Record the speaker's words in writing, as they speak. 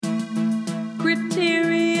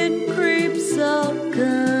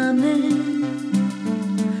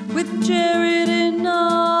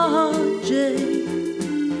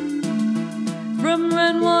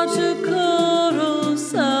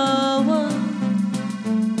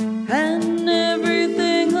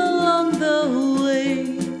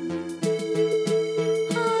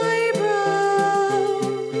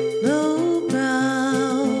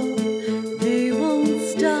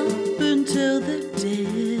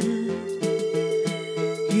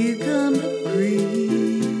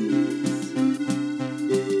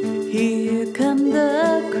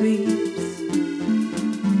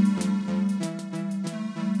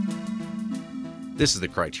This is the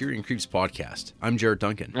Criterion Creeps podcast. I'm Jared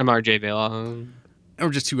Duncan. I'm RJ Vela. And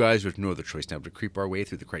we're just two guys with no other choice now but to creep our way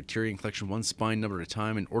through the Criterion Collection one spine number at a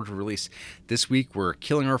time in order to release. This week we're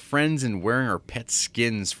killing our friends and wearing our pet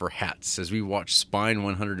skins for hats as we watch spine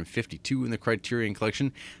 152 in the Criterion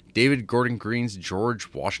Collection, David Gordon Green's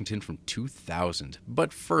George Washington from 2000.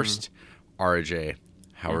 But first, RJ,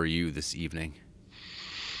 how are you this evening?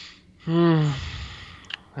 I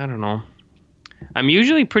don't know. I'm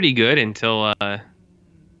usually pretty good until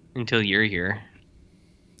you're here.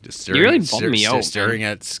 Just staring, you really bummed me out. Staring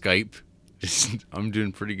at Skype. I'm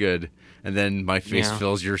doing pretty good. And then my face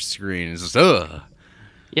fills your screen. It's just, ugh.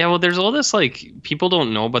 Yeah, well, there's all this, like, people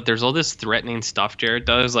don't know, but there's all this threatening stuff Jared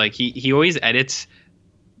does. Like, he always edits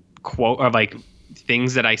quote or like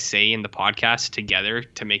things that I say in the podcast together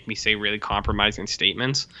to make me say really compromising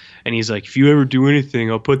statements. And he's like, if you ever do anything,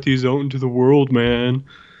 I'll put these out into the world, man.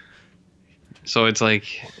 So it's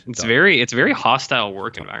like it's very hostile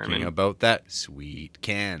work environment. About that sweet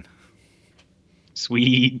can.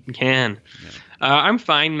 Yeah. I'm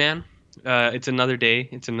fine, man. It's another day.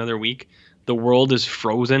 It's another week. The world is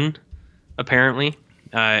frozen, apparently,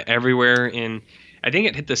 everywhere. I think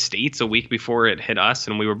it hit the States a week before it hit us,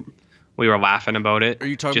 and we were laughing about it. Are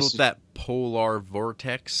you talking about that polar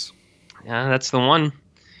vortex? Yeah, that's the one.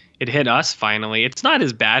 It hit us finally. It's not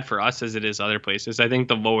as bad for us as it is other places. I think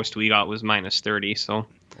the lowest we got was -30. So.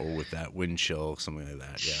 Oh, with that wind chill, something like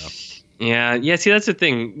that. Yeah. Yeah. See, that's the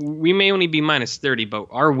thing. We may only be -30, but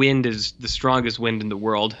our wind is the strongest wind in the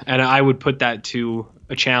world, and I would put that to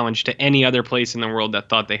a challenge to any other place in the world that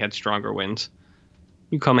thought they had stronger winds.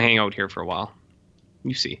 You come hang out here for a while.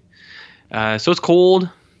 You see. So it's cold,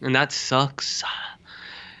 and that sucks.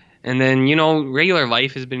 And then regular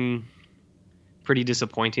life has been pretty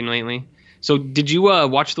disappointing lately. So did you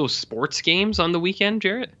watch those sports games on the weekend,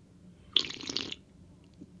 Jarrett?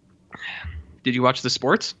 Did you watch the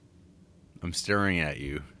sports? I'm staring at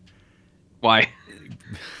you. Why?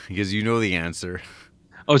 Because you know the answer.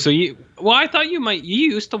 Oh, so I thought you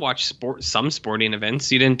used to watch some sporting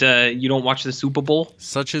events. You don't watch the Super Bowl?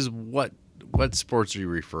 Such as what sports are you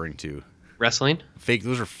referring to? Wrestling? Fake.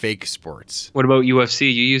 Those are fake sports. What about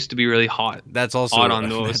UFC? You used to be really hot. That's also hot on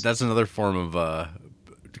those. That's another form of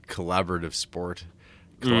collaborative sport.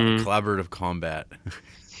 Collaborative combat.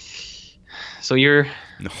 So you're.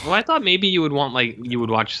 No. Well, I thought maybe you would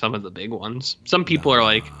watch some of the big ones. Some people are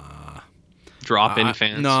like drop-in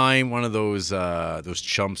fans. No, I'm one of those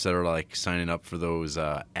chumps that are like signing up for those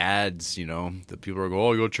ads. The people are going,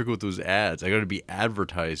 oh, go check out those ads. I got to be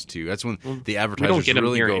advertised to. That's when the advertisers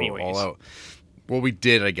really go all out. Well, we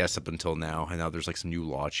did, I guess, up until now, and now there's like some new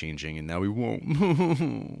law changing, and now we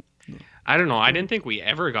won't. I don't know. I didn't think we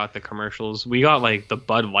ever got the commercials. We got like the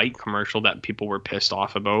Bud Light commercial that people were pissed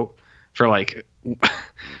off about for like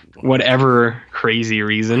whatever crazy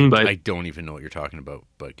reason. But I don't even know what you're talking about.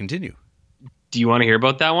 But continue. Do you want to hear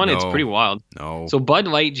about that one? No. It's pretty wild. No. So Bud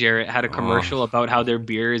Light, Jarrett, had a commercial about how their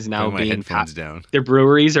beer is now being down. Their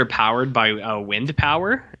breweries are powered by wind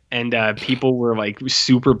power, and people were like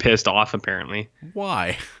super pissed off. Apparently.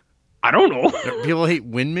 Why? I don't know. People hate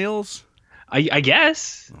windmills. I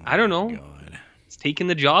guess. Oh, I don't know. God. It's taking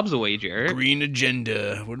the jobs away, Jarrett. Green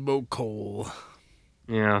agenda. What about coal?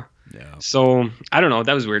 Yeah. So I don't know.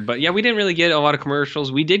 That was weird, but yeah, we didn't really get a lot of commercials.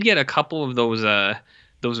 We did get a couple of those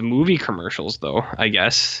movie commercials, though. I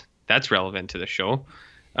guess that's relevant to the show.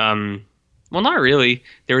 Well, not really.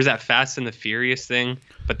 There was that Fast and the Furious thing,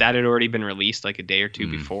 but that had already been released like a day or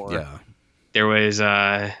two before. Yeah. There was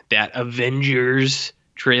that Avengers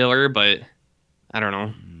trailer, but I don't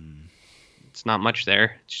know. It's not much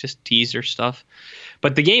there. It's just teaser stuff.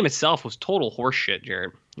 But the game itself was total horseshit,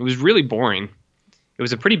 Jared. It was really boring. It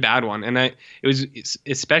was a pretty bad one, and it was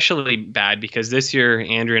especially bad because this year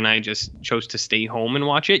Andrew and I just chose to stay home and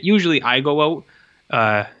watch it. Usually I go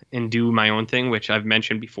out and do my own thing, which I've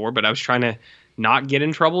mentioned before, but I was trying to not get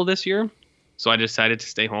in trouble this year, so I decided to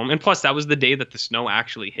stay home. And plus, that was the day that the snow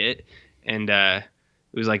actually hit, and it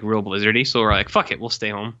was like real blizzardy, so we're like, fuck it, we'll stay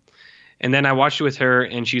home. And then I watched it with her,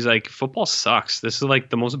 and she's like, football sucks. This is like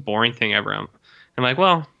the most boring thing ever. I'm like,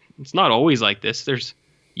 well, it's not always like this. There's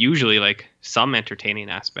usually like some entertaining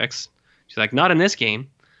aspects. She's like, not in this game.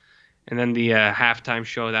 And then the halftime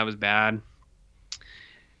show, that was bad.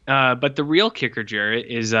 But the real kicker, Jarrett,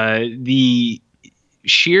 is the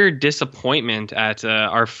sheer disappointment at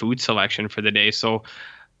our food selection for the day. So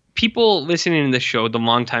people listening to the show, the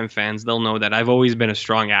longtime fans, they'll know that I've always been a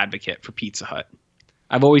strong advocate for Pizza Hut.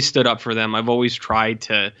 I've always stood up for them. I've always tried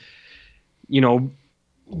to,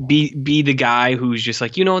 be the guy who's just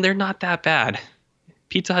like, they're not that bad.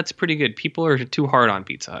 Pizza Hut's pretty good. People are too hard on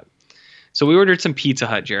Pizza Hut. So we ordered some Pizza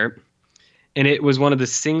Hut, Jarrett. and it was one of the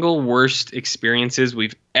single worst experiences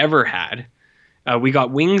we've ever had. We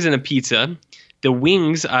got wings and a pizza. The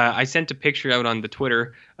wings, I sent a picture out on the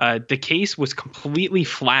Twitter. The case was completely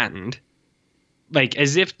flattened, like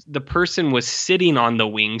as if the person was sitting on the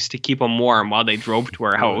wings to keep them warm while they drove to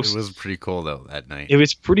our house. It was pretty cold out that night. It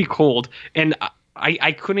was pretty cold, and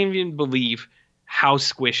I couldn't even believe how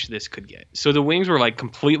squished this could get. So the wings were like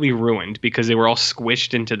completely ruined because they were all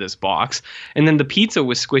squished into this box, and then the pizza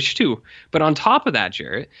was squished too. But on top of that,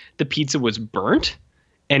 Jarrett, the pizza was burnt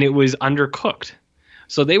and it was undercooked.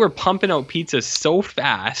 So they were pumping out pizza so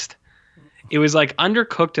fast. It was like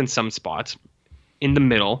undercooked in some spots in the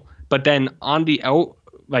middle, but then on the out,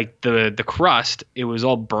 like the crust, it was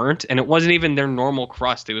all burnt, and it wasn't even their normal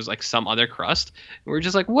crust. It was like some other crust. We were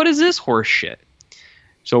just like, what is this horse shit?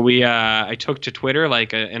 So I took to Twitter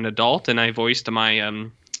like an adult, and I voiced my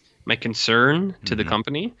my concern to the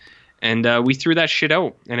company, and we threw that shit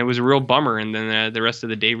out, and it was a real bummer. And then the rest of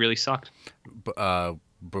the day really sucked.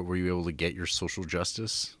 But were you able to get your social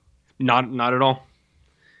justice? Not at all.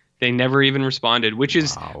 They never even responded, which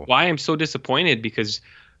is why I'm so disappointed, because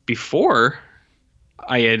before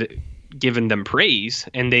I had given them praise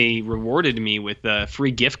and they rewarded me with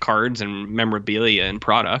free gift cards and memorabilia and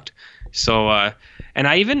product. So, and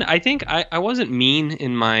I think I wasn't mean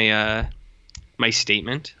in my my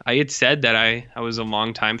statement. I had said that I was a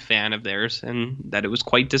longtime fan of theirs and that it was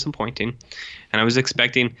quite disappointing. And I was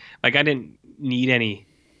expecting, like, I didn't need any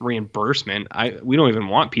reimbursement. We don't even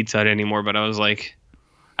want Pizza Hut anymore, but I was like,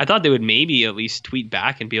 I thought they would maybe at least tweet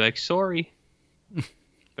back and be like, sorry.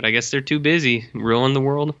 But I guess they're too busy ruling the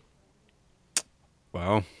world.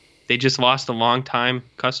 Wow. They just lost a long-time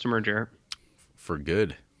customer, Jarrett. For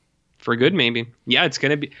good. For good, maybe. Yeah, it's going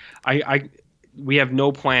to be... We have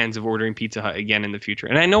no plans of ordering Pizza Hut again in the future.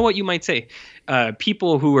 And I know what you might say.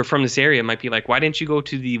 People who are from this area might be like, why didn't you go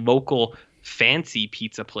to the local fancy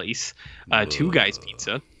pizza place, Two Guys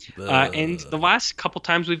Pizza? And the last couple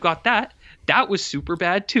times we've got that was super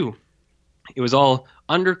bad too. It was all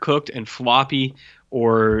undercooked and floppy,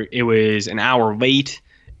 or it was an hour late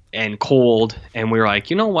and cold. And we were like,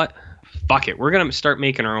 you know what? Fuck it. We're going to start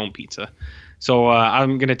making our own pizza. So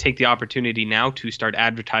I'm going to take the opportunity now to start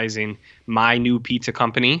advertising my new pizza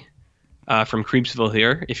company from Creepsville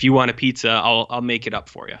here. If you want a pizza, I'll make it up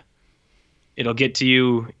for you. It'll get to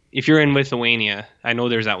you. If you're in Lithuania, I know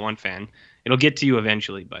there's that one fan. It'll get to you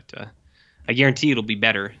eventually, but I guarantee it'll be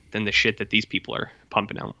better than the shit that these people are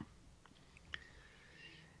pumping out.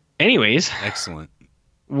 Anyways. Excellent.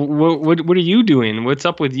 What are you doing? What's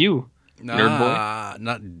up with you, nerd boy?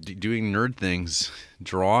 Not doing nerd things.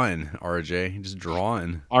 Drawing, RJ. Just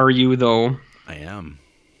drawing. Are you, though? I am.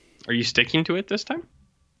 Are you sticking to it this time?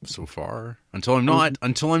 So far. Until I'm not.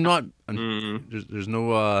 There's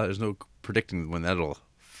no predicting when that'll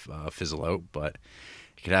fizzle out, but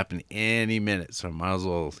it could happen any minute, so I might as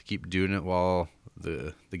well keep doing it while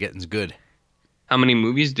the getting's good. How many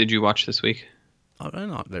movies did you watch this week?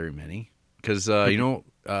 Not very many, because when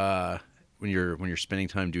you're spending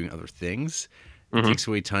time doing other things, it takes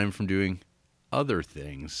away time from doing other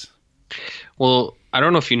things. Well, I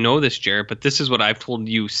don't know if you know this, Jared, but this is what I've told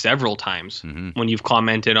you several times when you've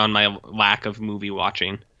commented on my lack of movie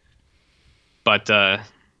watching. But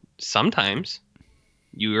sometimes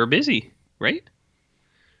you are busy, right?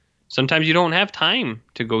 Sometimes you don't have time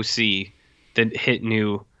to go see the hit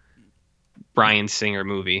new Bryan Singer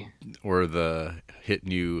movie. Or the hit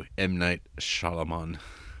new M. Night Shyamalan.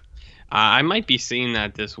 I might be seeing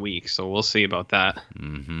that this week, so we'll see about that.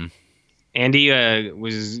 Mm-hmm. Andy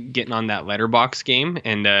was getting on that Letterboxd game,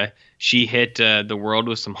 and she hit the world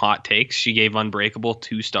with some hot takes. She gave Unbreakable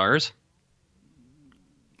 2 stars.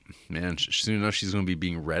 Man, soon enough she's going to be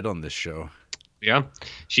being read on this show. Yeah,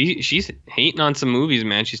 she's hating on some movies,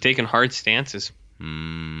 man. She's taking hard stances.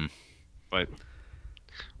 But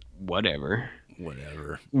whatever. But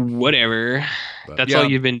that's all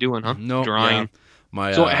you've been doing, huh? No, drawing.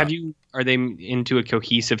 Yeah. So are they into a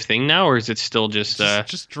cohesive thing now, or is it still just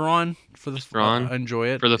drawing for the fun? I enjoy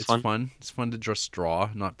it. For the it's fun. It's fun to just draw,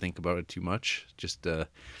 not think about it too much. Just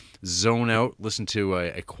zone out, listen to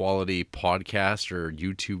a quality podcast or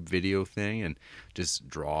YouTube video thing, and just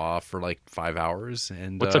draw for like 5 hours.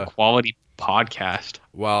 And what's a quality podcast?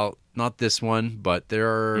 Well, not this one, but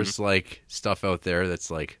there's like stuff out there that's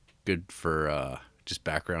like good for just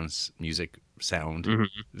background music, sound.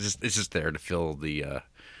 It's just there to fill the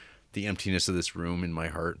emptiness of this room in my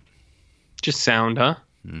heart. Just sound, huh?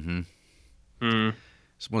 So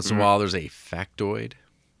once in a while, there's a factoid.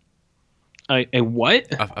 A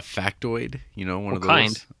what? A factoid. You know, one of those.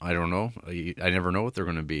 Kind? I don't know. I never know what they're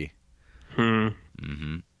going to be.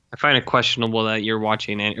 I find it questionable that you're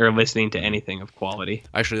watching or listening to anything of quality.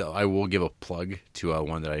 Actually, I will give a plug to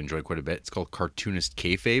one that I enjoy quite a bit. It's called Cartoonist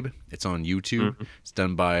Kayfabe. It's on YouTube. Mhm. It's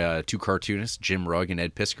done by two cartoonists, Jim Rugg and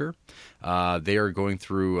Ed Pisker. They are going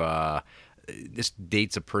through, this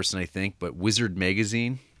dates a person, I think, but Wizard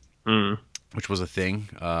Magazine, Mm. which was a thing.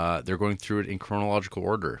 They're going through it in chronological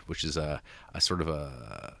order, which is a sort of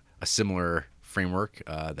a similar framework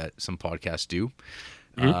that some podcasts do.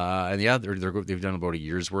 And yeah, they've done about a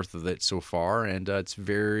year's worth of it so far, and it's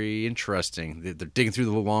very interesting. They're digging through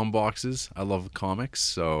the long boxes. I love comics,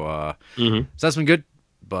 so Mhm. so that's been good.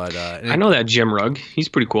 But I know that Jim Rugg. He's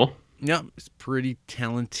pretty cool. yeah, it's a pretty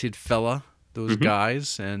talented fella, those Mhm.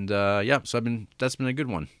 guys, and yeah, so that's been a good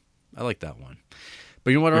one. I like that one.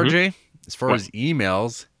 But you know what, Mhm. RJ? As far What? as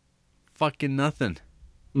emails, fucking nothing.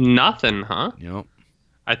 Nothing, huh? You know,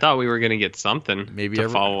 I thought we were gonna get something maybe to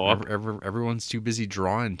follow up. everyone's too busy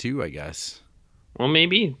drawing too, I guess. Well,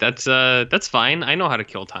 maybe that's fine. I know how to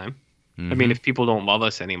kill time. I mean, if people don't love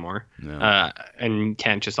us anymore, Yeah. and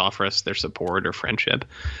can't just offer us their support or friendship.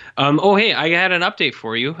 Oh, hey, I had an update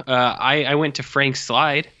for you. I went to Frank's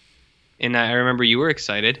Slide, and I remember you were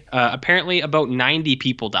excited. Apparently, about 90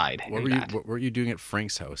 people died What in were you that. what were you doing at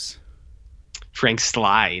Frank's house? Frank's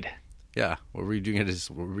Slide. Yeah, what were you doing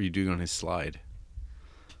what were you doing on his slide?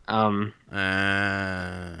 Um, Uh,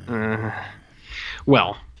 uh,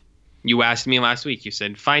 well, you asked me last week. You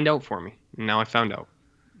said, find out for me. And now I found out.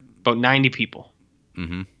 About 90 people.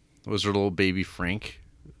 was there little baby Frank?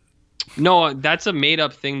 No, that's a made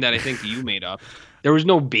up thing that I think you made up. There was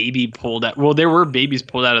no baby pulled out. Well, there were babies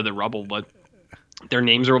pulled out of the rubble, but their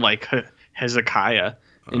names were like Hezekiah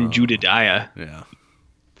and Judadiah, Yeah.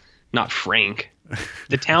 not Frank.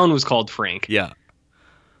 The town was called Frank. Yeah.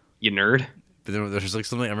 You nerd. But then there's like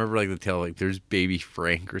something I remember like the tale like there's baby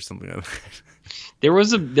Frank or something like that.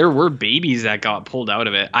 There were babies that got pulled out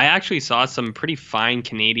of it. I actually saw some pretty fine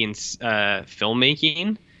Canadian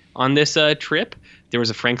filmmaking on this trip. There was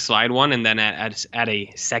a Frank Slide one, and then at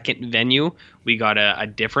a second venue, we got a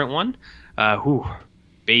different one.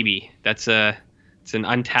 Baby, it's an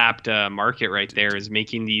untapped market right there. Is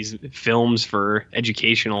making these films for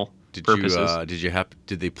educational purposes.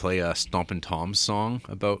 Did they play a Stompin' Tom's song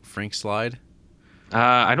about Frank Slide?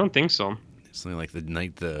 I don't think so. Something like the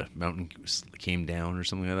night the mountain came down or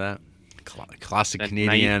something like that. Classic That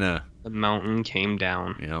Canadiana. The mountain came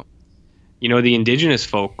down. Yeah. You know, the indigenous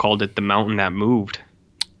folk called it the mountain that moved.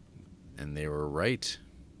 And they were right.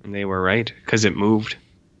 And they were right, because it moved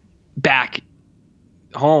back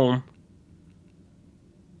home.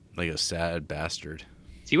 Like a sad bastard.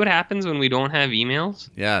 See what happens when we don't have emails?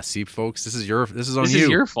 Yeah, see folks, this is on This you. is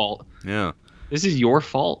your fault. Yeah. This is your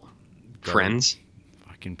fault, Got friends.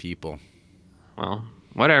 Fucking people. Well,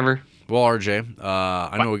 whatever. Well, RJ,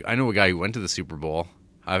 I know a guy who went to the Super Bowl.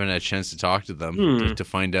 I haven't had a chance to talk to them to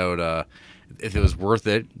find out if it was worth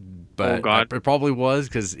it, but Oh, God. it probably was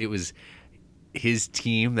because it was his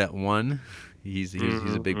team that won. He's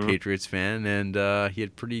a big Patriots fan, and he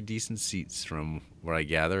had pretty decent seats from what I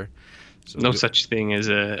gather. So No such thing as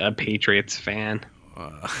a Patriots fan.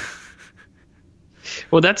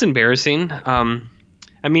 Well, that's embarrassing.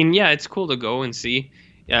 I mean, yeah, it's cool to go and see.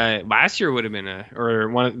 Last year would have been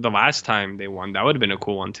the last time they won. That would have been a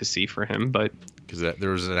cool one to see for him. But because there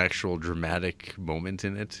was an actual dramatic moment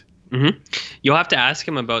in it. You'll have to ask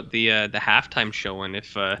him about the halftime show and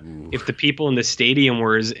if the people in the stadium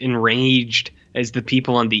were as enraged as the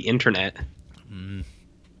people on the internet.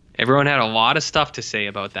 Everyone had a lot of stuff to say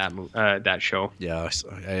about that show. Yeah,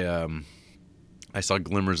 I saw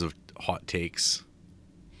glimmers of hot takes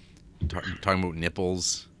talking about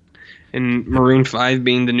nipples. And Maroon 5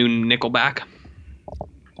 being the new Nickelback.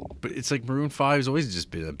 But it's like Maroon 5's always just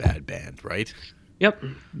been a bad band, right? Yep.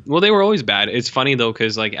 Well, they were always bad. It's funny, though,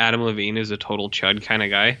 because like Adam Levine is a total chud kind of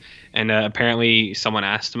guy. And apparently someone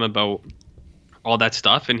asked him about all that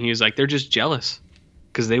stuff. And he was like, they're just jealous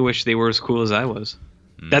because they wish they were as cool as I was.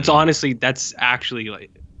 That's actually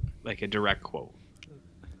like a direct quote.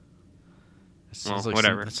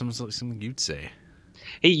 Whatever. That sounds like something you'd say.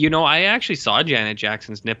 Hey, I actually saw Janet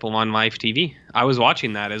Jackson's nipple on live TV. I was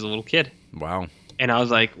watching that as a little kid. Wow. And I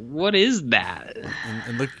was like, what is that?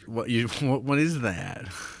 And look, what is that?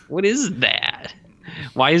 What is that?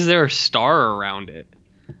 Why is there a star around it?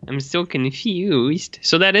 I'm still confused.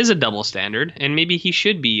 So that is a double standard, and maybe he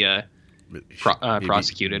should be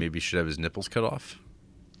prosecuted. Maybe he should have his nipples cut off.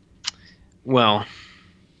 Well,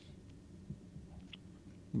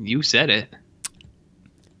 you said it.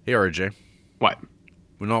 Hey, RJ. What?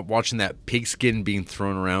 We're not watching that pigskin being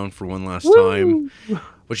thrown around for one last time.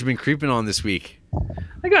 What you been creeping on this week?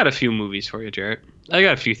 I got a few movies for you, Jarrett. I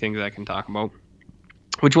got a few things I can talk about.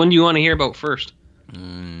 Which one do you want to hear about first? I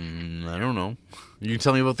don't know. You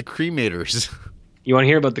tell me about the Cremators. You want to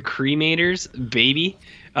hear about the Cremators, baby?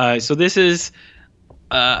 So this is,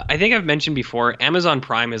 I think I've mentioned before, Amazon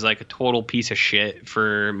Prime is like a total piece of shit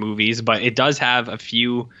for movies, but it does have a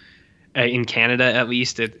few, in Canada at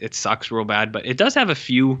least, it sucks real bad, but it does have a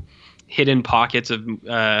few hidden pockets of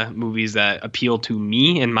movies that appeal to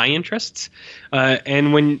me and my interests.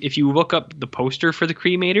 And if you look up the poster for the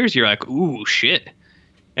Cremators, you're like, ooh, shit.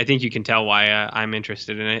 I think you can tell why I'm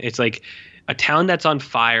interested in it. It's like a town that's on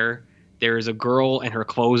fire. There is a girl and her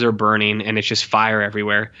clothes are burning, and it's just fire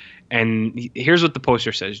everywhere. And here's what the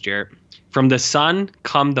poster says, Jarrett. From the sun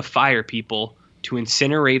come the fire people to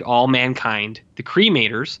incinerate all mankind, the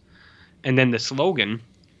Cremators. And then the slogan,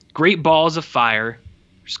 great balls of fire,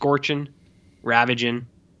 scorching, ravaging,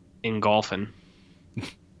 engulfing.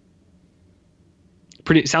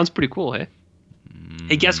 Sounds pretty cool, hey?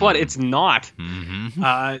 Hey, guess what? It's not.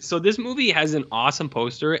 So this movie has an awesome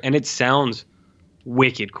poster, and it sounds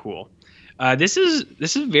wicked cool. This is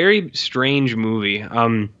a very strange movie.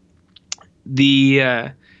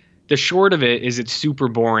 The short of it is it's super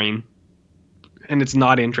boring, and it's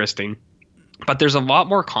not interesting. But there's a lot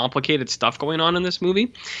more complicated stuff going on in this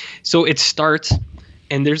movie. So it starts,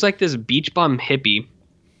 and there's like this beach bum hippie,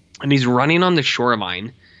 and he's running on the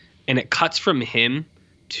shoreline, and it cuts from him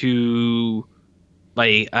to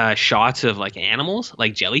like shots of like animals,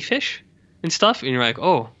 like jellyfish and stuff. And you're like,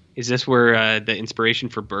 oh, is this where the inspiration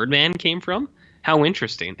for Birdman came from? How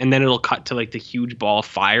interesting. And then it'll cut to like the huge ball of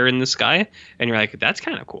fire in the sky, and you're like, that's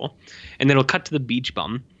kind of cool. And then it'll cut to the beach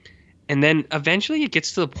bum. And then eventually it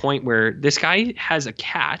gets to the point where this guy has a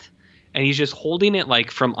cat, and he's just holding it like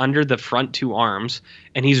from under the front two arms,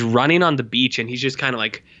 and he's running on the beach, and he's just kind of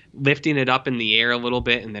like lifting it up in the air a little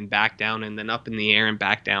bit and then back down and then up in the air and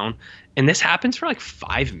back down. And this happens for like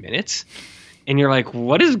 5 minutes. And you're like,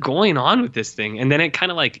 what is going on with this thing? And then it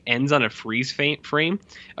kind of like ends on a freeze frame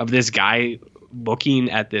of this guy looking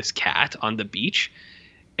at this cat on the beach.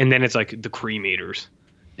 And then it's like the Cremators.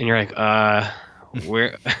 And you're like,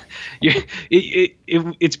 where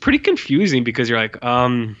it's pretty confusing because you're like,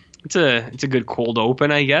 it's a good cold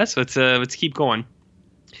open, I guess. Let's keep going.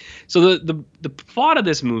 So the plot of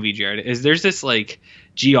this movie, Jared, is there's this like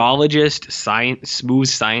geologist, smooth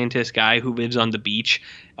scientist guy who lives on the beach,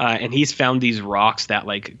 and he's found these rocks that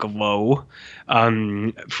like glow.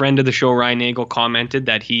 Friend of the show, Ryan Nagel, commented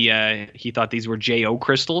that he thought these were JO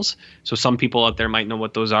crystals. So some people out there might know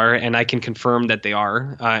what those are, and I can confirm that they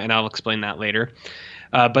are, and I'll explain that later.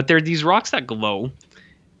 But they're these rocks that glow,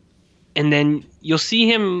 and then you'll see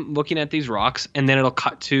him looking at these rocks, and then it'll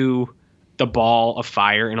cut to the ball of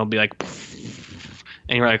fire, and it'll be like,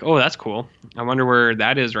 and you're like, oh, that's cool. I wonder where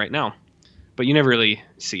that is right now. But you never really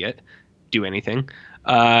see it do anything.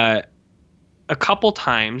 A couple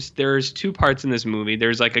times, there's two parts in this movie.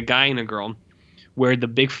 There's like a guy and a girl where the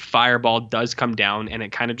big fireball does come down, and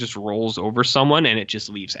it kind of just rolls over someone, and it just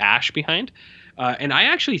leaves ash behind. And I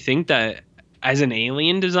actually think that as an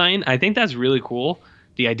alien design, I think that's really cool.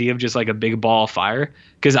 The idea of just like a big ball of fire,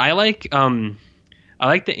 because I like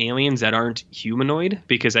the aliens that aren't humanoid,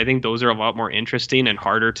 because I think those are a lot more interesting and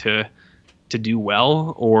harder to do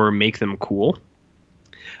well or make them cool.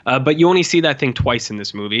 But you only see that thing twice in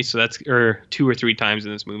this movie, or 2 or 3 times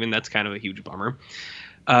in this movie, and that's kind of a huge bummer.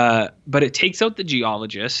 But it takes out the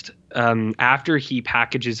geologist after he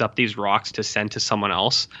packages up these rocks to send to someone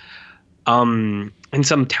else. And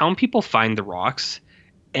some town people find the rocks,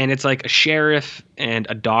 and it's like a sheriff and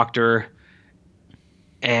a doctor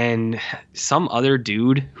and some other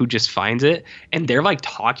dude who just finds it, and they're like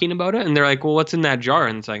talking about it, and they're like, well, what's in that jar?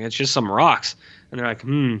 And it's like, it's just some rocks. And they're like,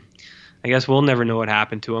 I guess we'll never know what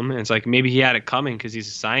happened to him. And it's like, maybe he had it coming because he's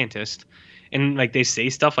a scientist. And like they say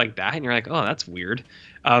stuff like that, and you're like, oh, that's weird.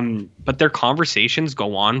 But their conversations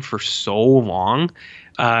go on for so long.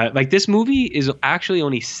 Like this movie is actually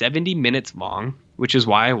only 70 minutes long, which is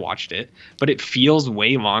why I watched it. But it feels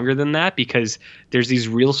way longer than that because there's these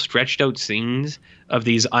real stretched out scenes of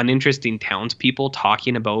these uninteresting townspeople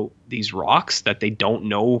talking about these rocks that they don't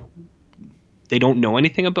know. They don't know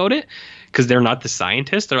anything about it because they're not the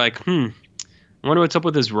scientists. They're like, I wonder what's up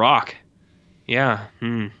with this rock. Yeah,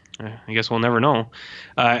 I guess we'll never know.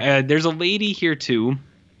 There's a lady here too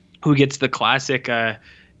who gets the classic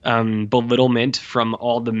belittlement from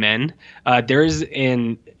all the men. There is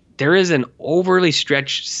an overly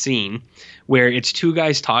stretched scene where it's 2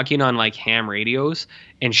 guys talking on like ham radios,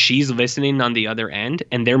 and she's listening on the other end,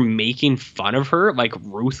 and they're making fun of her like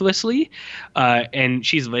ruthlessly. And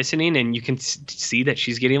she's listening, and you can see that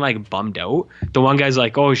she's getting like bummed out. The one guy's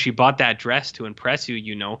like, oh, she bought that dress to impress you,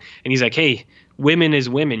 you know. And he's like, hey, women is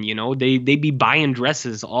women, you know. They be buying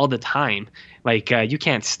dresses all the time. Like you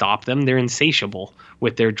can't stop them. They're insatiable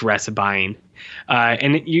with their dress buying.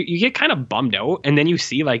 And you get kind of bummed out, and then you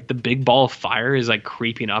see like the big ball of fire is like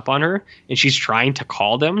creeping up on her, and she's trying to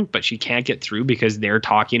call them, but she can't get through because they're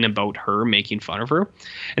talking about her, making fun of her.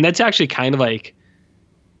 And that's actually kind of like,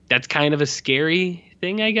 that's kind of a scary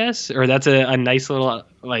thing, I guess, or that's a nice little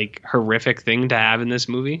like horrific thing to have in this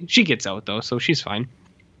movie. She gets out though, so she's fine.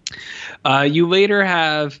 You later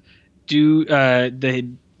have the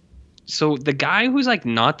guy who's like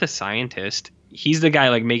not the scientist. He's the guy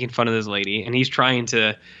like making fun of this lady, and he's trying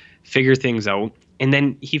to figure things out. And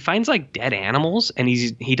then he finds like dead animals, and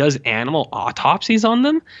he does animal autopsies on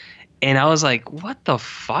them. And I was like, what the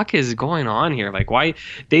fuck is going on here? Like, why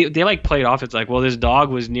they like play it off? It's like, well, this dog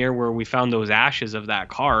was near where we found those ashes of that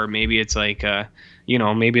car. Maybe it's like,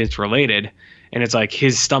 maybe it's related. And it's like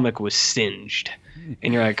his stomach was singed.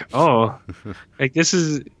 And you're like, oh, like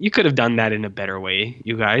you could have done that in a better way,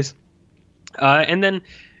 you guys. And then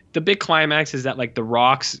the big climax is that like the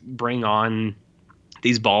rocks bring on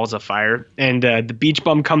these balls of fire, and the beach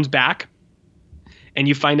bum comes back, and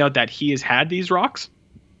you find out that he has had these rocks,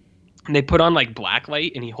 and they put on like black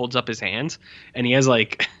light, and he holds up his hands, and he has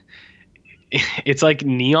like it's like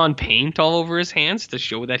neon paint all over his hands to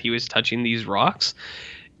show that he was touching these rocks.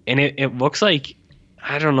 And it looks like,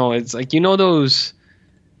 I don't know, it's like, those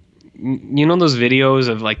videos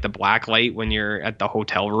of like the black light when you're at the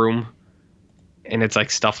hotel room, and it's like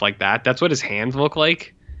stuff like that. That's what his hands look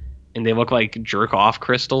like. And they look like jerk off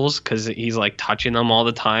crystals because he's like touching them all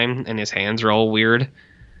the time, and his hands are all weird.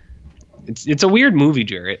 It's a weird movie,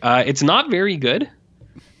 Jarrett. It's not very good,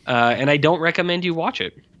 and I don't recommend you watch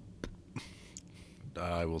it.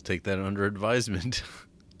 I will take that under advisement.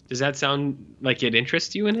 Does that sound like it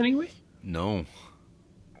interests you in any way? No.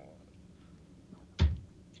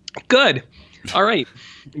 Good. All right.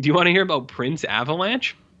 Do you want to hear about Prince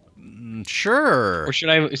Avalanche? Sure. Or should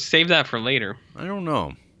I save that for later? I don't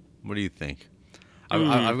know. What do you think?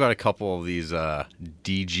 I've got a couple of these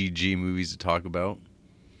DGG movies to talk about.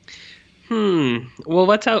 Well,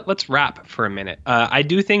 let's wrap for a minute. I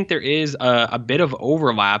do think there is a bit of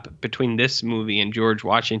overlap between this movie and George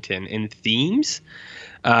Washington in themes.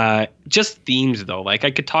 Just themes though. Like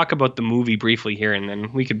I could talk about the movie briefly here, and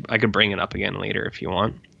then I could bring it up again later if you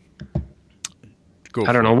want.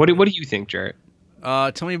 I don't know. What do you think, Jarrett?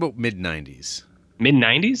 Tell me about mid-90s.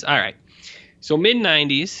 Mid-90s? All right. So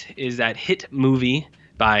mid-90s is that hit movie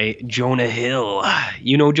by Jonah Hill.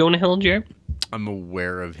 You know Jonah Hill, Jarrett? I'm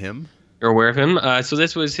aware of him. You're aware of him? So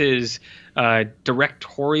this was his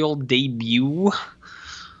directorial debut,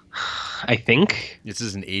 I think. This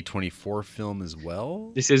is an A24 film as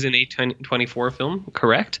well? This is an A24 film,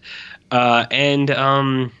 correct.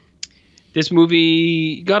 And this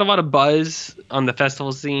movie got a lot of buzz on the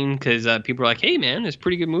festival scene because people were like, hey, man, it's a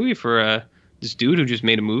pretty good movie for this dude who just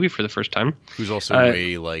made a movie for the first time. Who's also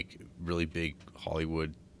a really big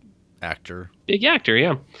Hollywood actor. Big actor,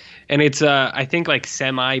 yeah. And it's, I think, like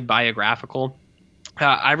semi-biographical.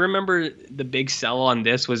 I remember the big sell on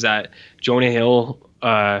this was that Jonah Hill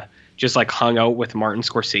just like hung out with Martin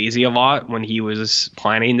Scorsese a lot when he was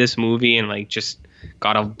planning this movie, and like just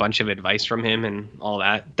got a bunch of advice from him and all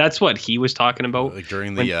that. That's what he was talking about. Like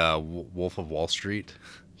during the Wolf of Wall Street?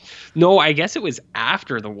 No, I guess it was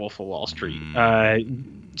after the Wolf of Wall Street.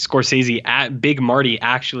 Scorsese, Big Marty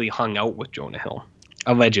actually hung out with Jonah Hill.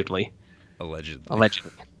 Allegedly.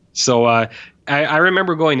 So I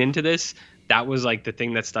remember going into this, that was like the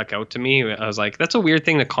thing that stuck out to me. I was like, that's a weird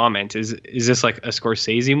thing to comment. Is this like a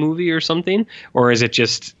Scorsese movie or something? Or is it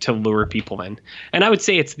just to lure people in? And I would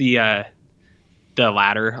say it's the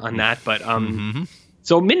latter on that. But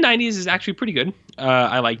so mid-90s is actually pretty good.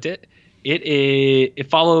 I liked it. It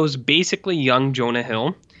follows basically young Jonah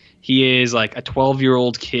Hill. He is like a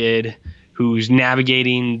 12-year-old kid who's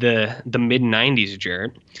navigating the mid-90s,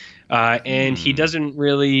 Jarrett. And he doesn't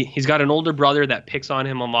really, he's got an older brother that picks on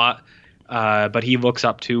him a lot, but he looks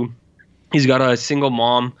up to. He's got a single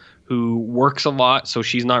mom who works a lot, so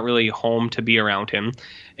she's not really home to be around him.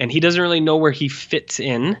 And he doesn't really know where he fits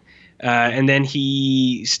in. And then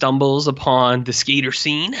he stumbles upon the skater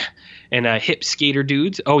scene and hip skater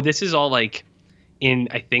dudes. Oh, this is all like in,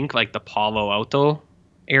 I think, like the Palo Alto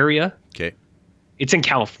area. Okay. It's in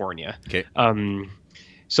California. Okay.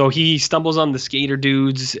 So he stumbles on the skater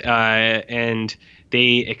dudes, and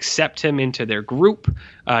they accept him into their group.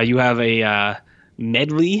 You have a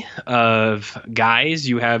medley of guys.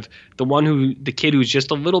 You have the kid who's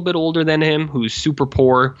just a little bit older than him, who's super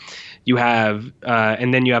poor. You have,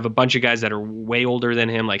 and then you have a bunch of guys that are way older than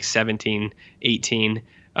him, like 17, 18.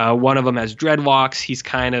 One of them has dreadlocks. He's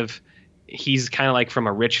kind of he's kind of like from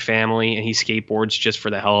a rich family, and he skateboards just for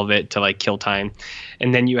the hell of it to like kill time.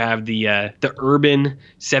 And then you have the urban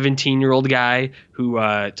 17-year-old guy who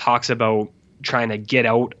talks about trying to get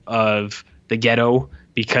out of the ghetto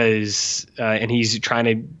because and he's trying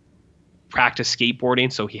to practice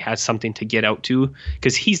skateboarding so he has something to get out to,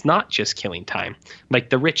 because he's not just killing time like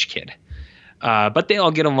the rich kid. But they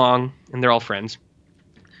all get along and they're all friends.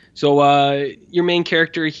 So your main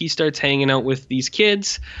character, he starts hanging out with these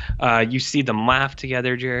kids. You see them laugh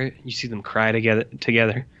together, Jarrett. You see them cry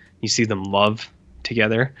together. You see them love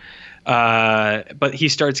together. But he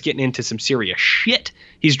starts getting into some serious shit.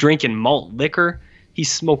 He's drinking malt liquor.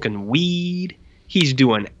 He's smoking weed. He's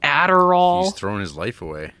doing Adderall. He's throwing his life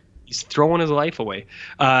away.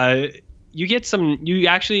 You get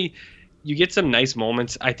some nice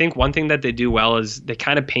moments. I think one thing that they do well is they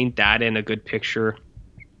kind of paint that in a good picture.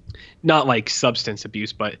 Not like substance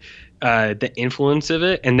abuse, but the influence of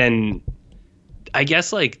it. And then I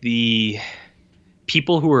guess like the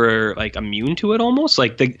people who are like immune to it, almost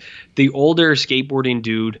like the older skateboarding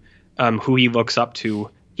dude who he looks up to.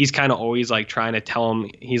 He's kind of always like trying to tell him,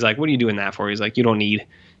 he's like, what are you doing that for? He's like, you don't need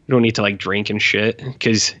to like drink and shit,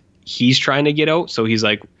 because he's trying to get out. So he's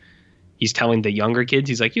like, he's telling the younger kids,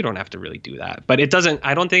 he's like, you don't have to really do that. But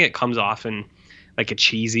I don't think it comes off in like a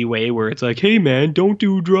cheesy way where it's like, hey man, don't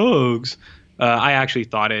do drugs. I actually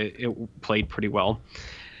thought it played pretty well.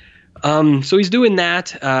 So he's doing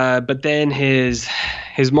that, but then his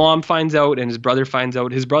mom finds out and his brother finds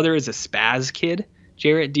out. His brother is a spaz kid.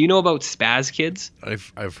 Jarrett, do you know about spaz kids?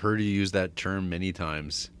 I've heard you use that term many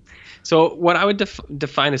times. So what I would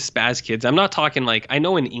define as spaz kids, I'm not talking like, I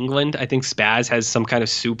know in England, I think spaz has some kind of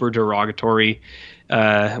super derogatory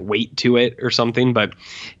weight to it or something. But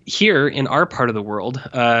here in our part of the world,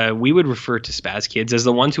 we would refer to spaz kids as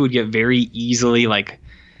the ones who would get very easily like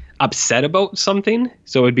upset about something.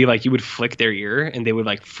 So it'd be like you would flick their ear and they would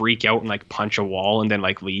like freak out and like punch a wall and then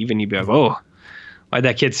like leave, and you'd be like, oh, why'd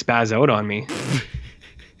that kid spaz out on me?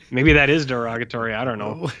 Maybe that is derogatory. I don't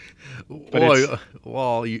know.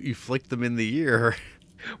 Well, you flicked them in the ear.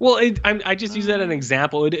 Well, I just use that as an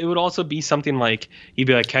example. It would also be something like, you'd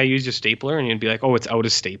be like, can I use your stapler? And you'd be like, oh, it's out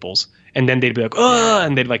of staples. And then they'd be like, oh,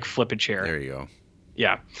 and they'd like flip a chair. There you go.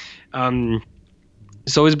 Yeah.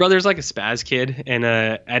 So his brother's like a spaz kid, and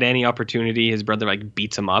at any opportunity, his brother like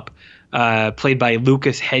beats him up. Played by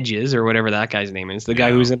Lucas Hedges or whatever that guy's name is. The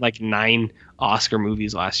guy who was in like 9 Oscar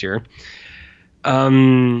movies last year.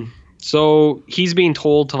 So he's being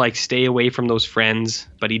told to like stay away from those friends,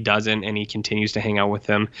 but he doesn't, and he continues to hang out with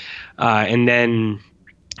them. And then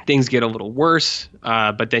things get a little worse,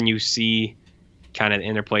 but then you see kind of the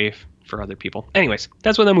interplay for other people. Anyways,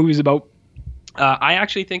 that's what that movie's about. I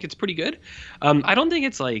actually think it's pretty good. I don't think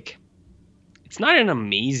it's not an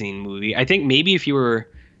amazing movie. I think maybe if you were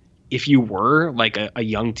like a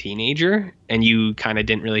young teenager and you kind of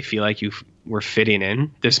didn't really feel like you were fitting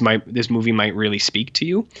in, this movie might really speak to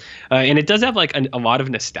you. And it does have like a lot of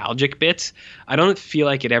nostalgic bits. I don't feel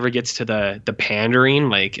like it ever gets to the pandering.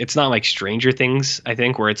 Like, it's not like Stranger Things, I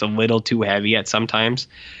think, where it's a little too heavy at sometimes.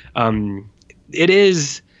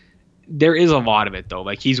 There is a lot of it though.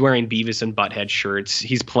 Like, he's wearing Beavis and Butthead shirts.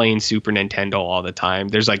 He's playing Super Nintendo all the time.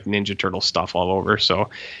 There's like Ninja Turtle stuff all over. So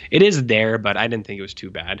it is there, but I didn't think it was too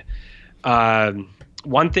bad.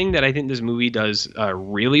 One thing that I think this movie does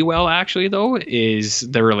really well, actually, though, is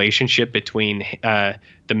the relationship between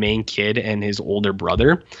the main kid and his older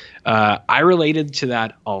brother. I related to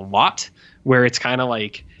that a lot, where it's kind of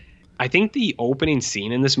like, I think the opening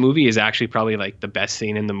scene in this movie is actually probably like the best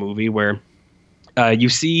scene in the movie, where you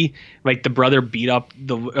see like the older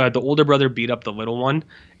brother beat up the little one,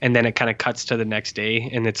 and then it kind of cuts to the next day,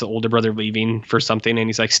 and it's the older brother leaving for something, and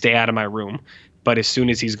he's like, stay out of my room. But as soon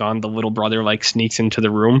as he's gone, the little brother like sneaks into the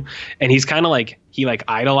room, and he's kind of like, he like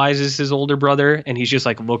idolizes his older brother, and he's just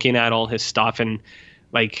like looking at all his stuff and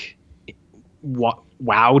like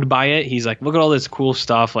wowed by it. He's like, look at all this cool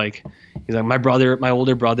stuff. Like, he's like, my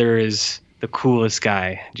older brother is the coolest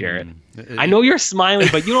guy, Jarrett. I know you're smiling,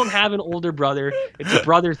 but you don't have an older brother. It's a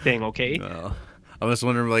brother thing, okay? No. I was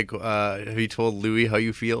wondering, like, have you told Louis how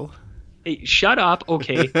you feel? Hey, shut up,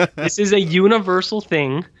 okay? This is a universal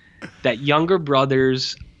thing that younger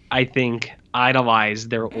brothers, I think, idolize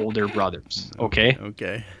their older brothers, okay?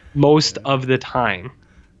 Okay. Most of the time.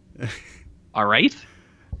 All right?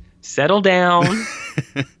 Settle down.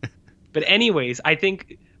 But anyways, I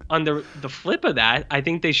think on the flip of that, I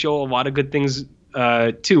think they show a lot of good things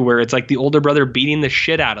too, where it's like the older brother beating the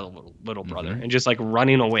shit out of the little brother and just like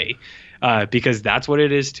running away, because that's what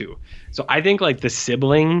it is too. So I think like the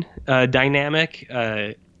sibling dynamic,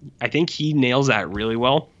 I think he nails that really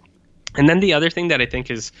well. And then the other thing that I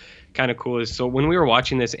think is kind of cool is, so when we were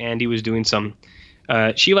watching this, Andy was doing some.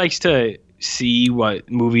 She likes to see what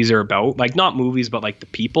movies are about, like not movies, but like the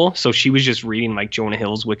people. So she was just reading like Jonah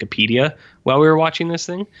Hill's Wikipedia while we were watching this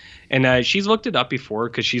thing, and she's looked it up before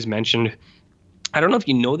because she's mentioned. I don't know if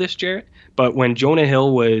you know this, Jarrett, but when Jonah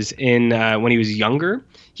Hill was when he was younger,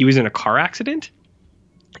 he was in a car accident,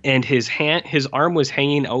 and his arm was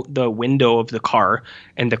hanging out the window of the car,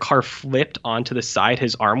 and the car flipped onto the side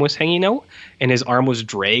his arm was hanging out, and his arm was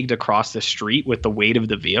dragged across the street with the weight of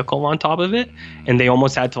the vehicle on top of it, and they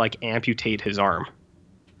almost had to like amputate his arm,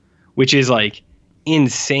 which is like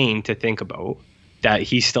insane to think about, that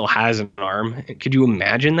he still has an arm. Could you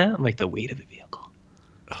imagine that? Like the weight of the vehicle.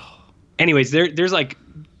 Anyways,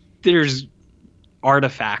 there's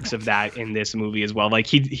artifacts of that in this movie as well. Like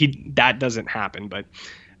he that doesn't happen, but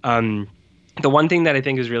the one thing that I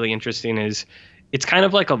think is really interesting is it's kind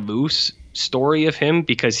of like a loose story of him,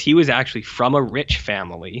 because he was actually from a rich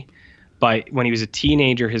family, but when he was a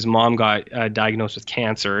teenager, his mom got diagnosed with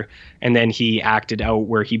cancer, and then he acted out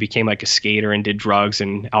where he became like a skater and did drugs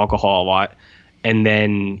and alcohol a lot. And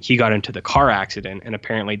then he got into the car accident, and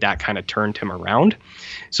apparently that kind of turned him around.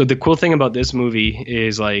 So the cool thing about this movie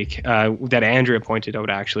is like that Andrea pointed out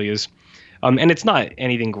actually is, and it's not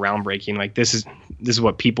anything groundbreaking. Like this is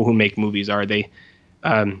what people who make movies are. They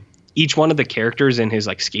each one of the characters in his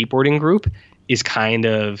like skateboarding group is kind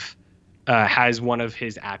of has one of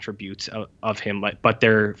his attributes of him, but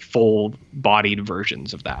they're full-bodied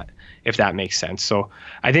versions of that, if that makes sense. So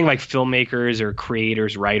I think like filmmakers or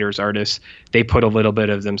creators, writers, artists, they put a little bit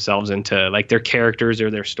of themselves into like their characters or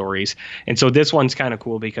their stories. And so this one's kind of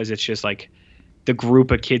cool because it's just like the group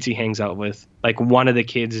of kids he hangs out with. Like one of the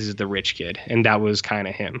kids is the rich kid, and that was kind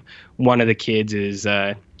of him. One of the kids is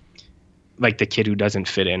like the kid who doesn't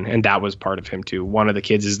fit in, and that was part of him too. One of the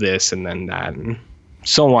kids is this, and then that, and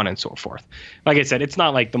so on and so forth. Like I said, it's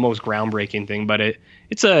not like the most groundbreaking thing, but I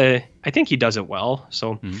think he does it well.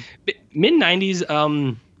 So mid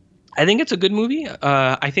 90s, I think it's a good movie.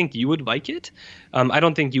 I think you would like it. I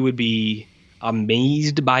don't think you would be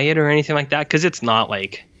amazed by it or anything like that, because it's not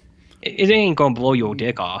like it ain't gonna blow your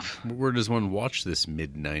dick off. Where does one watch this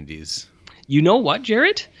mid 90s? You know what,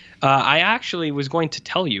 Jarrett? I actually was going to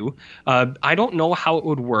tell you. I don't know how it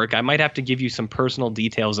would work. I might have to give you some personal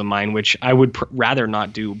details of mine, which I would rather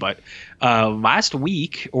not do. But last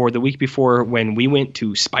week or the week before, when we went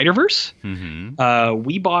to Spider-Verse,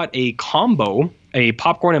 we bought a combo, a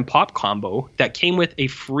popcorn and pop combo that came with a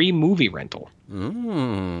free movie rental.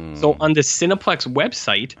 So on the Cineplex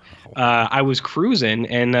website, I was cruising,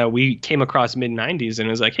 and we came across mid 90s, and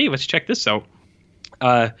it was like, hey, let's check this out.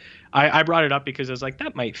 I brought it up because I was like,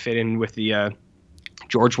 that might fit in with the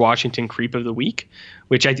George Washington Creep of the Week,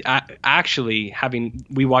 which I actually,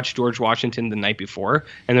 we watched George Washington the night before,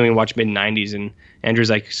 and then we watched mid 90s, and Andrew's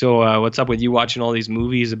like, so what's up with you watching all these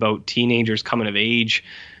movies about teenagers coming of age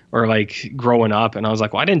or like growing up? And I was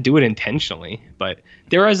like, well, I didn't do it intentionally, but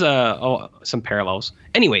there is some parallels.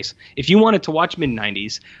 Anyways, if you wanted to watch mid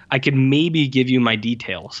 90s, I could maybe give you my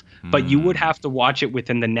details, but you would have to watch it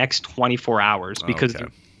within the next 24 hours because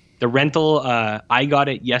the rental, I got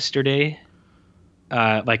it yesterday,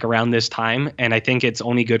 like around this time, and I think it's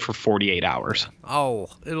only good for 48 hours. Oh,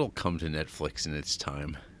 it'll come to Netflix in its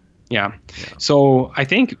time. Yeah. So I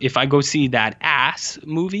think if I go see that Ass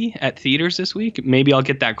movie at theaters this week, maybe I'll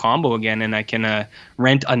get that combo again, and I can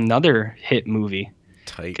rent another hit movie.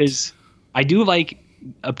 Tight. Because I do like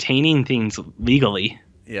obtaining things legally.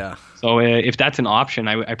 Yeah. So if that's an option,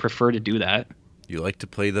 I prefer to do that. You like to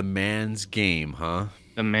play the man's game, huh?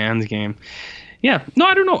 The man's game. Yeah. No,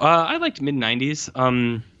 I don't know. I liked mid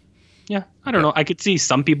 90s. Yeah, I don't know. I could see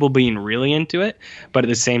some people being really into it, but at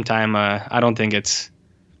the same time, I don't think it's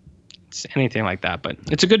anything like that. But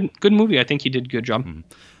it's a good movie. I think he did a good job.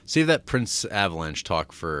 Save that Prince Avalanche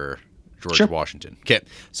talk for George Washington. Okay,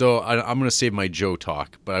 so I'm going to save my Joe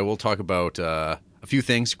talk, but I will talk about a few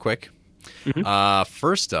things quick.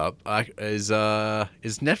 First up is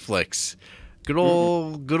Netflix. Good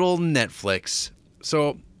old Netflix.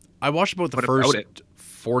 So I watched about the first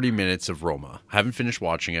 40 minutes of Roma. I haven't finished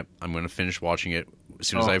watching it. I'm going to finish watching it as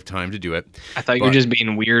soon as I have time to do it. I thought you were just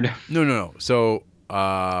being weird. No. So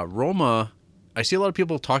Roma, I see a lot of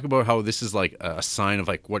people talk about how this is like a sign of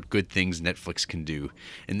like what good things Netflix can do.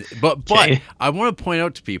 But I want to point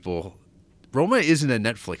out to people, Roma isn't a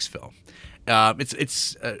Netflix film.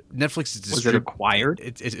 It's Netflix is was it acquired?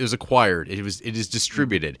 It was acquired. It is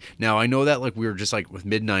distributed. Now I know that like we were just like with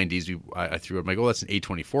mid 90s. I threw it. I'm like, oh, that's an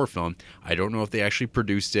A24 film. I don't know if they actually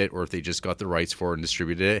produced it or if they just got the rights for it and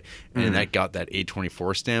distributed it, and that got that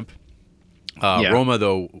A24 stamp. Roma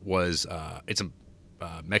though was it's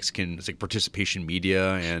Mexican, it's like Participation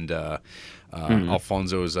Media and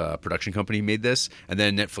Alfonso's production company made this, and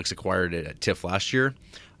then Netflix acquired it at TIFF last year.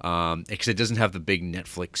 Because it doesn't have the big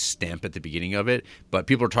Netflix stamp at the beginning of it, but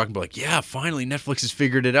people are talking about like, yeah, finally Netflix has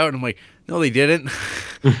figured it out. And I'm like, no, they didn't.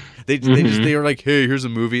 They were like, hey, here's a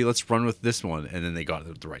movie, let's run with this one, and then they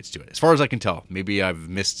got the rights to it. As far as I can tell, maybe I've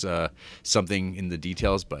missed something in the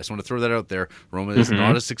details, but I just want to throw that out there. Roma is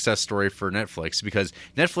not a success story for Netflix because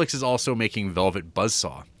Netflix is also making Velvet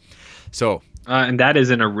Buzzsaw. So. And that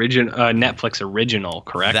is an original Netflix original,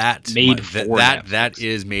 correct? That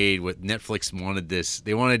is made with Netflix wanted this.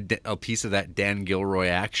 They wanted a piece of that Dan Gilroy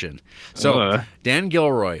action. So Dan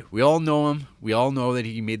Gilroy, we all know him. We all know that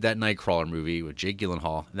he made that Nightcrawler movie with Jake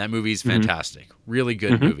Gyllenhaal, and that movie is fantastic. Really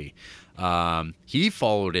good movie. He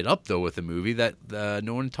followed it up though with a movie that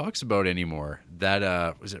no one talks about anymore.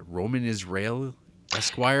 That was it Roman Israel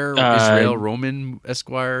Esquire, or Israel Roman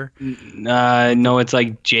Esquire? No, it's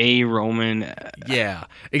like J. Roman. Yeah,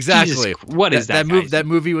 exactly. Jesus, what is that? That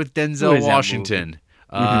movie with Denzel Washington.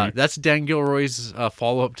 That's Dan Gilroy's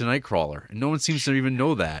follow-up to Nightcrawler, and no one seems to even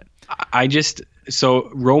know that. So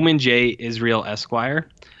Roman J. Israel Esquire.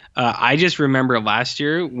 I just remember last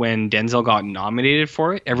year when Denzel got nominated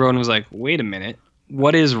for it, everyone was like, "Wait a minute,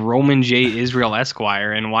 what is Roman J. Israel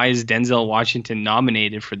Esquire, and why is Denzel Washington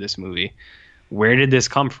nominated for this movie? Where did this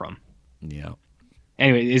come from?" Yeah.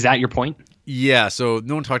 Anyway, is that your point? Yeah. So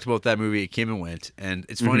no one talked about that movie. It came and went, and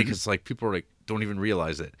it's funny because like people are like don't even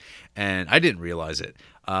realize it, and I didn't realize it.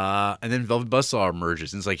 And then Velvet Buzzsaw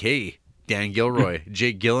emerges, and it's like, hey, Dan Gilroy,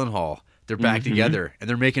 Jake Gyllenhaal, they're back together, and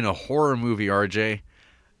they're making a horror movie. RJ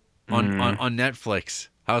on Netflix.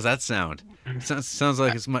 How's that sound? Sounds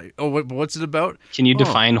like it's my. Oh, what's it about? Can you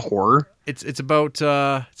define horror? It's about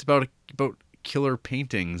killer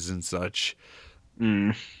paintings and such.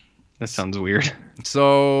 That sounds weird.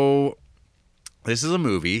 So this is a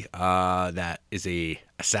movie that is a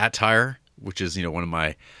satire, which is one of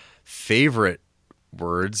my favorite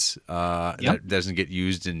words that doesn't get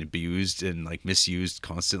used and abused and like misused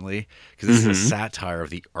constantly, because this is a satire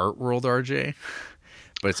of the art world, RJ.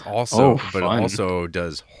 But it's also it also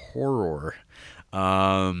does horror.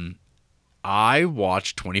 I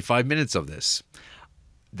watched 25 minutes of this.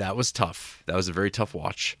 That was tough. That was a very tough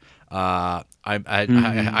watch. I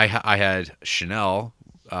had Chanel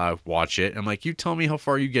watch it. I'm like, you tell me how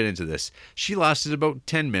far you get into this. She lasted about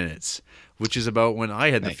 10 minutes, which is about when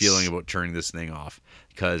I had the feeling about turning this thing off,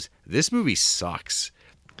 because this movie sucks.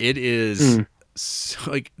 It is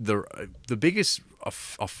like the biggest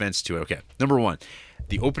offense to it. Okay, number one,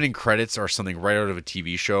 the opening credits are something right out of a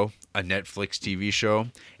TV show, a Netflix TV show.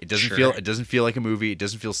 It doesn't feel like a movie. It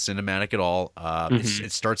doesn't feel cinematic at all.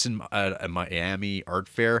 It starts in a Miami art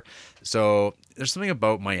fair. So there's something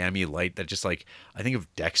about Miami light that just like, I think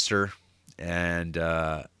of Dexter, and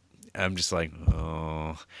I'm just like,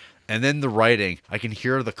 oh. And then the writing, I can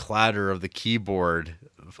hear the clatter of the keyboard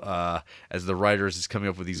as the writers is coming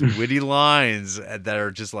up with these witty lines that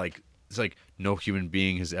are just like, it's like no human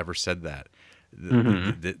being has ever said that.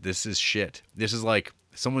 This is shit. This is like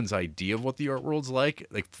someone's idea of what the art world's like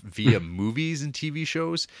via movies and TV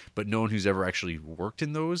shows, but no one who's ever actually worked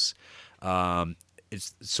in those.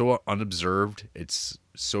 It's so unobserved. It's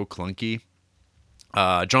so clunky.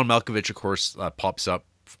 John Malkovich, of course, pops up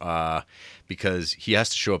because he has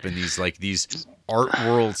to show up in these art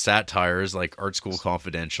world satires like Art School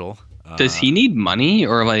Confidential. Does he need money,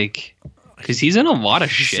 or like? Because he's in a lot of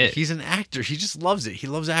shit. He's an actor. He just loves it. He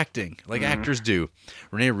loves acting, like actors do.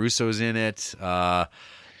 Rene Russo's in it.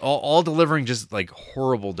 All delivering just like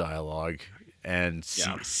horrible dialogue and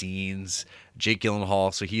scenes. Jake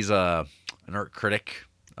Gyllenhaal, so he's an art critic.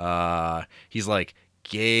 He's like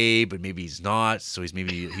gay, but maybe he's not. So he's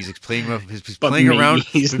playing with he's playing around.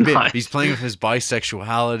 He's playing with his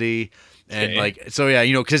bisexuality, and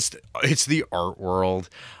because it's the art world.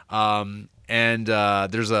 And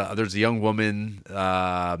there's a young woman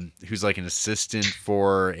who's like an assistant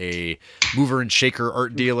for a mover and shaker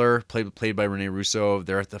art dealer, played by Rene Russo.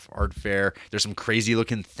 They're at the art fair. There's some crazy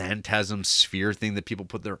looking phantasm sphere thing that people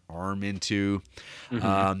put their arm into,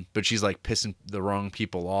 but she's like pissing the wrong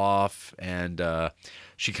people off, and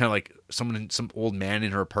she kind of like some old man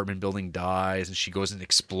in her apartment building dies, and she goes and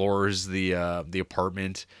explores the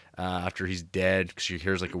apartment after he's dead, because she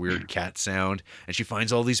hears like a weird cat sound, and she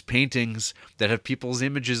finds all these paintings that have people's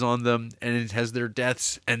images on them, and it has their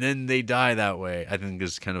deaths, and then they die that way. I think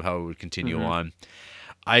this is kind of how it would continue on.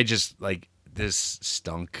 I just like, this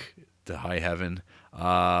stunk to high heaven.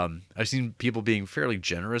 I've seen people being fairly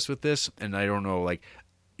generous with this, and I don't know, like,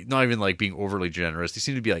 not even like being overly generous. They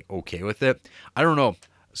seem to be like okay with it. I don't know.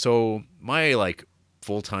 So my like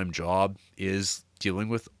full-time job is dealing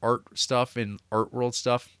with art stuff and art world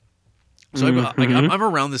stuff. So Mhm. I'm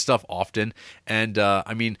around this stuff often, and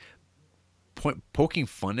I mean, poking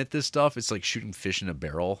fun at this stuff, it's like shooting fish in a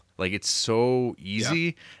barrel. Like it's so Yeah.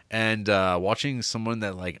 easy, and watching someone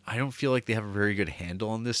that like I don't feel like they have a very good handle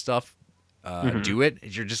on this stuff Mhm. do it,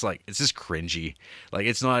 you're just like it's just cringy. Like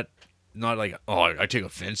it's not like oh I take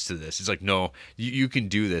offense to this. It's like no, you can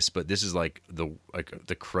do this, but this is like the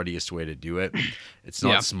cruddiest way to do it. It's not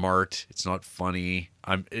Yeah. smart. It's not funny.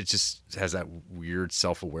 It just has that weird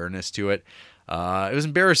self awareness to it. It was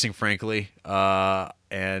embarrassing, frankly.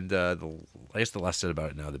 And I guess the less said about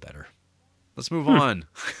it now, the better. Let's move Hmm. on.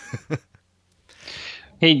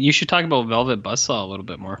 Hey, you should talk about Velvet Buzzsaw a little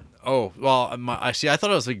bit more. Oh well, I see. I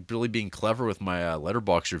thought I was like really being clever with my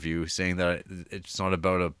Letterbox review, saying that it's not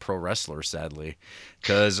about a pro wrestler. Sadly,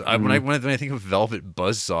 because Mm. when I think of Velvet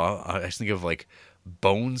Buzzsaw, I just think of like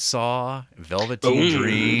Bonesaw, Velveteen Bones.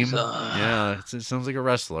 Dream. Yeah, it sounds like a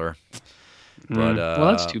wrestler. But Well,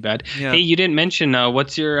 that's too bad. yeah. Hey, you didn't mention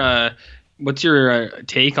what's your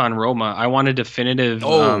take on Roma? I want a definitive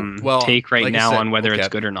Oh well, take right like I now said, on whether okay. it's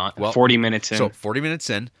good or not. Well, 40 minutes so in. 40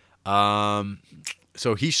 minutes in, Alfonso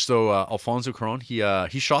Cuarón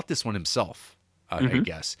he shot this one himself, I Hmm.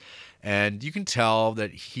 guess, and you can tell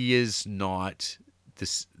that he is not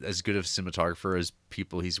this as good of a cinematographer as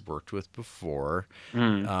people he's worked with before.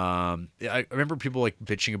 Mm. I remember people like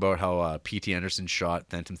bitching about how P.T. Anderson shot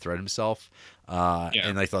Phantom Thread himself, Yeah.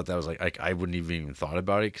 and I thought that was like I wouldn't even thought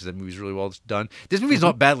about it because that movie's really well done. This movie's Hmm.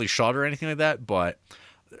 not badly shot or anything like that, but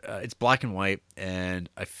it's black and white, and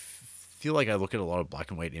I feel like I look at a lot of black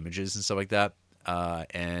and white images and stuff like that,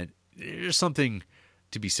 and there's something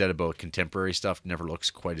to be said about contemporary stuff. Never looks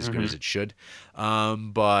quite as good Hmm. as it should,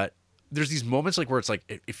 but there's these moments like where it's like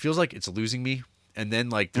it feels like it's losing me. And then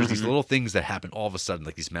like there's these Hmm. little things that happen all of a sudden,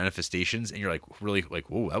 like these manifestations, and you're like really like,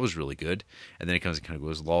 whoa, that was really good. And then it kind of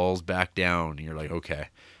goes lulls back down, and you're like, okay,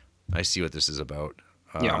 I see what this is about.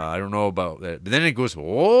 Yeah. I don't know about that, but then it goes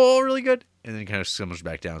oh really good, and then it kind of simmers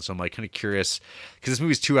back down. So I'm like kind of curious because this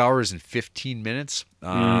movie's 2 hours and 15 minutes.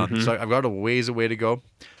 Hmm. So I've got a ways away to go.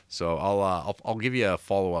 So I'll give you a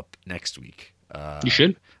follow up next week. You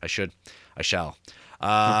should. I should, I shall.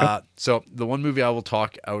 Okay. So the one movie I will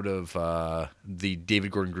talk out of the David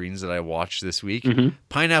Gordon Greens that I watched this week, Hmm.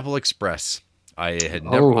 Pineapple Express.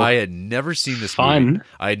 Oh, I had never seen this movie. fun.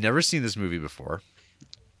 I had never seen this movie before.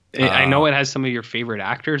 I know it has some of your favorite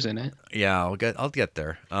actors in it. Yeah, I'll get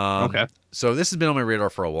there. Okay. So this has been on my radar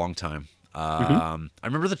for a long time. Hmm. I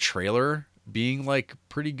remember the trailer being like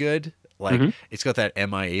pretty good. Like Hmm. it's got that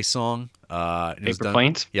MIA song. And it was Paper done.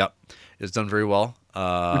 Planes. Yep, it's done very well.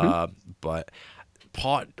 Hmm. But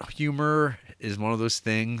pot humor is one of those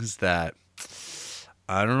things that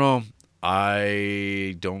I don't know.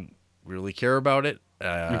 I don't really care about it.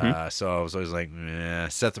 Hmm. So I was always like,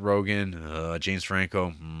 Seth Rogen, James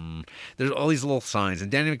Franco. There's all these little signs.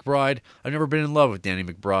 And Danny McBride, I've never been in love with Danny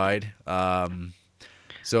McBride.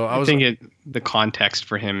 So I I was, think the context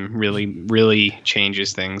for him really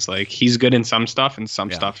changes things. Like he's good in some stuff, and some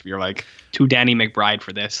yeah, stuff you're like, to Danny McBride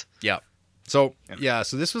for this. yeah. So Yeah. yeah,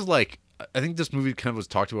 so this was like, I think this movie kind of was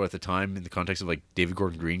talked about at the time in the context of like David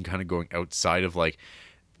Gordon Green kind of going outside of like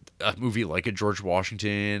a movie like a George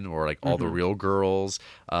Washington or like All the Hmm. Real Girls.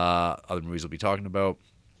 Other movies we'll be talking about.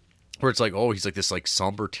 Where it's like, oh, he's like this like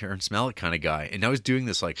somber Terrence Malick kind of guy, and now he's doing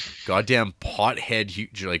this like goddamn pothead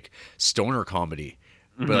huge like stoner comedy,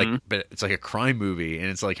 Hmm. but it's like a crime movie, and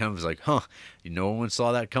it's like kind of like, huh, no one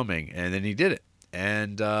saw that coming, and then he did it,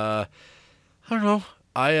 and I don't know.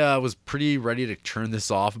 I was pretty ready to turn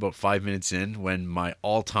this off about 5 minutes in when my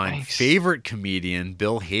all-time Nice. favorite comedian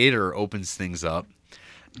Bill Hader opens things up.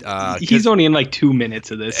 He's only in like 2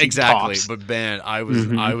 minutes of this. Exactly, Tops. but man,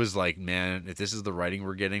 Hmm. I was like, man, if this is the writing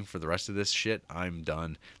we're getting for the rest of this shit, I'm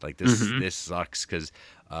done. Like Hmm. this sucks because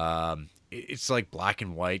it's like black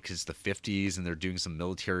and white because it's the 50s and they're doing some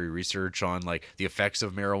military research on like the effects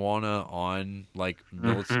of marijuana on like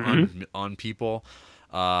Hmm. on people.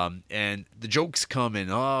 And the jokes come in.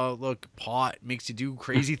 Oh, look, pot makes you do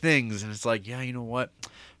crazy things, and it's like, yeah, you know what?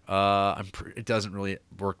 It doesn't really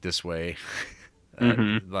work this way.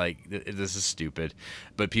 Hmm. This is stupid,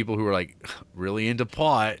 but people who are like really into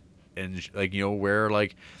pot and like wear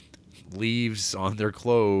like leaves on their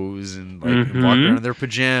clothes and like walk around Hmm. in their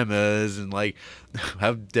pajamas and like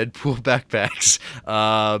have Deadpool backpacks.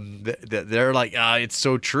 They're like, it's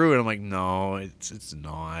so true, and I'm like, no, it's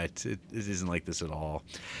not. It isn't like this at all.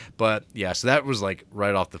 But yeah, so that was like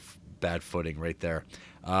right off the bad footing right there.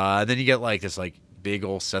 Then you get like this like big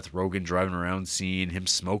old Seth Rogen driving around scene, him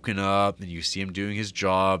smoking up, and you see him doing his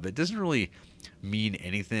job. It doesn't really mean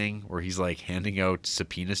anything where he's like handing out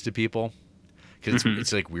subpoenas to people because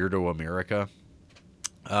it's like Weirdo America.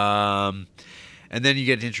 And then you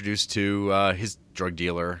get introduced to his drug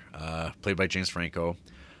dealer, played by James Franco.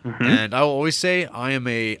 And I will always say I am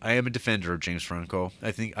a defender of James Franco.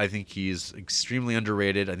 I think he's extremely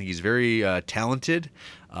underrated. I think he's very talented.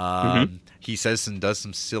 He says and does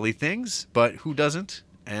some silly things, but who doesn't?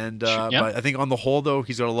 And but I think on the whole, though,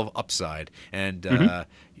 he's got a lot of upside, and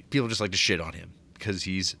people just like to shit on him because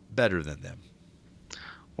he's better than them.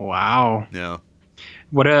 Wow. Yeah.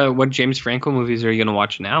 What James Franco movies are you gonna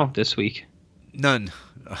watch now this week? None.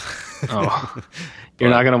 Oh, you're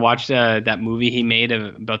not gonna watch that movie he made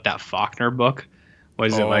about that Faulkner book?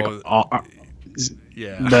 Was it like the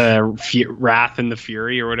Wrath and the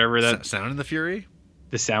Fury or whatever that? Sound and the Fury.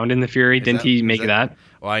 The Sound and the Fury. Didn't he make that?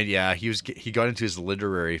 Well, yeah, he got into his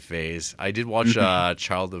literary phase. I did watch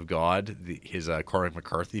Child of God, his Cormac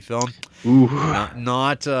McCarthy film. Ooh.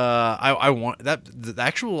 I want that the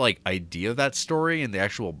actual like idea of that story and the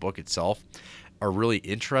actual book itself are really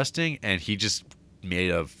interesting, and he just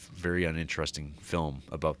made a very uninteresting film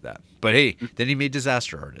about that. But hey, then he made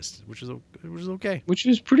Disaster Artist, which is okay. Which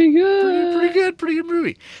is pretty good. Pretty good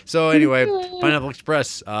movie. So anyway, Pineapple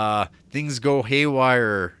Express, things go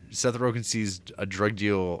haywire. Seth Rogen sees a drug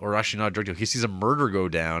deal, or actually not a drug deal. He sees a murder go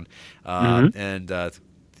down, and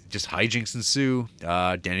just hijinks ensue.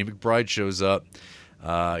 Danny McBride shows up.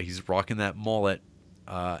 He's rocking that mullet,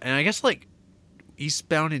 and I guess like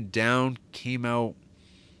Eastbound and Down came out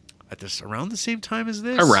at this around the same time as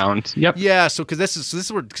this. Yep. Yeah. So because this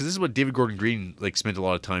is what David Gordon Green like spent a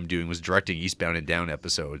lot of time doing, was directing Eastbound and Down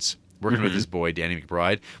episodes, working with his boy Danny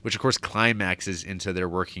McBride, which of course climaxes into their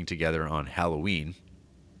working together on Halloween.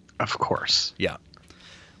 Of course. Yeah.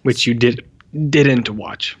 Which you didn't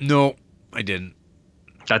watch. No, I didn't.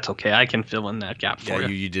 That's okay. I can fill in that gap for you. Yeah,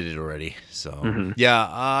 you did it already. So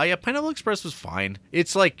yeah, Pineapple Express was fine.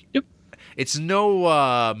 It's like it's no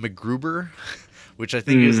MacGruber, which I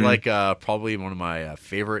think is like probably one of my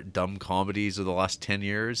favorite dumb comedies of the last 10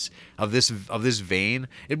 years of this vein.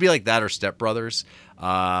 It'd be like that or Step Brothers.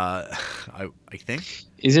 I think.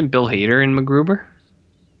 Isn't Bill Hader in MacGruber?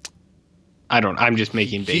 I'm just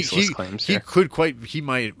making baseless claims here. He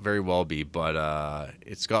might very well be, but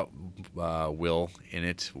it's got Will in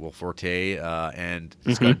it, Will Forte, and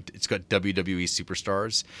it's got WWE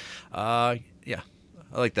superstars. Yeah,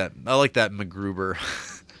 I like that. I like that MacGruber.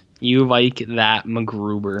 You like that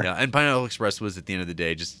MacGruber. Yeah, and Pineapple Express was at the end of the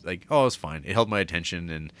day just like, it was fine. It held my attention,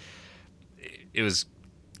 and it was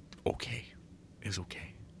okay. It was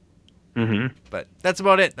okay. But that's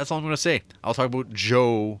about it. That's all I'm going to say. I'll talk about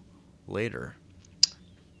Joe later.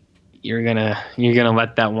 You're gonna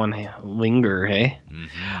let that one linger, hey?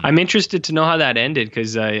 I'm interested to know how that ended,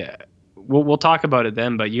 because we'll talk about it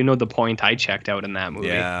then. But you know the point I checked out in that movie.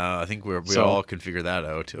 Yeah, I think we all can figure that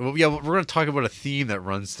out. Well, yeah, we're gonna talk about a theme that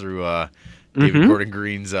runs through David Gordon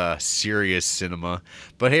Green's serious cinema.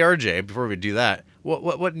 But hey, RJ, before we do that,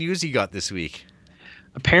 what news you got this week?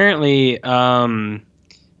 Apparently,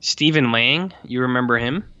 Stephen Lang. You remember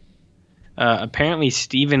him? Apparently,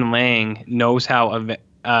 Stephen Lang knows how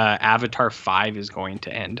Avatar 5 is going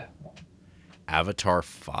to end. Avatar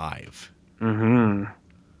 5?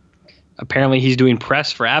 Apparently, he's doing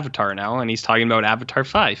press for Avatar now, and he's talking about Avatar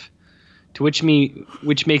 5. Which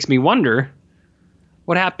makes me wonder,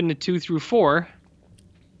 what happened to 2 through 4,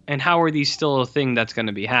 and how are these still a thing that's going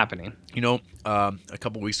to be happening? You know, a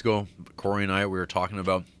couple weeks ago, Corey and I, we were talking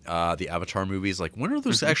about the Avatar movies. Like, when are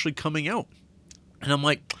those actually coming out? And I'm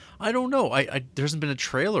like, I don't know. There hasn't been a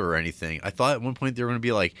trailer or anything. I thought at one point they were going to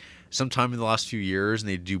be like sometime in the last few years, and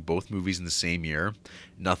they'd do both movies in the same year.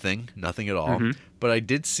 Nothing at all. But I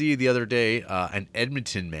did see the other day an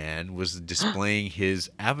Edmonton man was displaying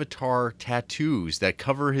his Avatar tattoos that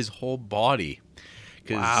cover his whole body.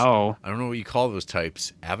 Wow. I don't know what you call those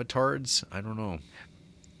types. Avatars? I don't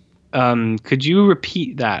know. Could you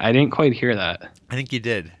repeat that? I didn't quite hear that. I think you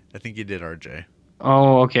did, RJ.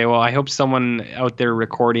 Oh, okay. Well, I hope someone out there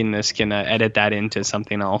recording this can edit that into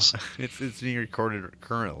something else. It's being recorded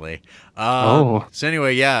currently. So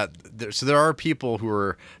anyway, yeah. There are people who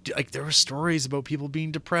are like, there were stories about people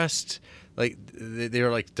being depressed. Like they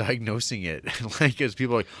were like diagnosing it, like as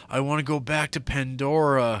people are like, I want to go back to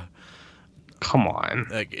Pandora. Come on.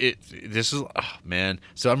 Like this is man.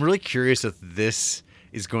 So I'm really curious if this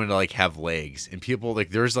is going to like have legs, and people like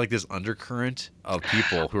there's like this undercurrent of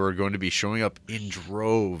people who are going to be showing up in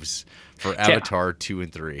droves for Avatar 2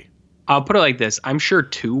 and 3. I'll put it like this: I'm sure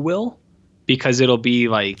 2 will, because it'll be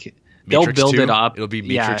like they'll build 2? it up. It'll be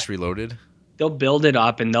Matrix Reloaded. They'll build it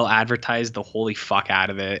up and they'll advertise the holy fuck out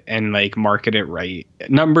of it and like market it right.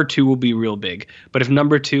 Number 2 will be real big, but if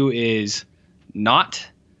number 2 is not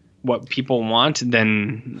what people want,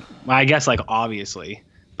 then I guess like obviously.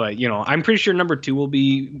 But I'm pretty sure number 2 will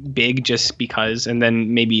be big just because, and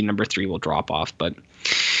then maybe number 3 will drop off. But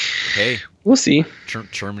Hey, we'll see.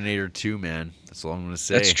 Terminator 2, man. That's all I'm gonna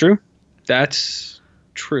say. That's true. That's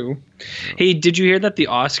true. Yeah. Hey, did you hear that the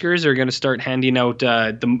Oscars are going to start handing out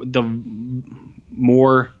the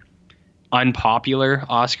more unpopular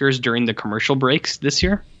Oscars during the commercial breaks this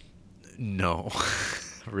year? No,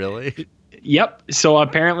 really? Yep. So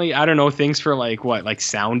apparently, I don't know, things for like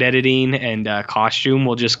sound editing and costume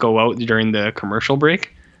will just go out during the commercial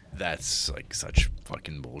break. That's like such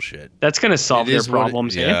fucking bullshit. That's going to solve It their is what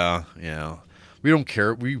problems. yeah, yeah. We don't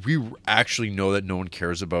care. We actually know that no one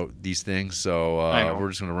cares about these things, so we're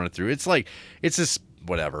just gonna run it through. It's just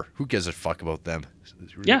whatever. Who gives a fuck about them?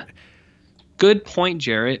 Yeah. Good point,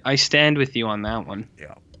 Jarrett. I stand with you on that one.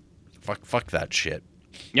 Yeah. Fuck that shit.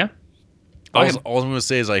 Yeah. All I'm gonna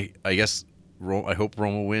say is I guess I hope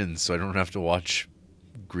Roma wins, so I don't have to watch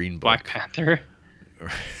Green Book. Black Panther.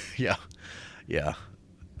 Yeah. Yeah.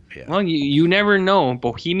 Yeah. Well, you never know.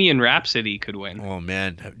 Bohemian Rhapsody could win. Oh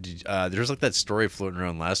man, there's like that story floating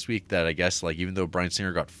around last week that I guess like even though Bryan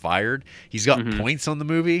Singer got fired, he's got points on the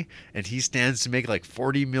movie, and he stands to make like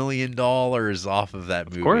 $40 million off of that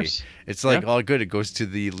movie. Of course, it's like all good. It goes to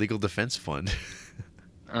the legal defense fund.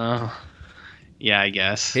 Yeah, I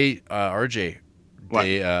guess. Hey, RJ,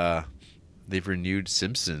 What? they've renewed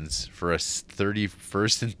Simpsons for a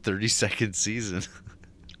 31st and 32nd season.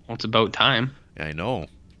 Well, it's about time. I know.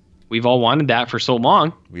 We've all wanted that for so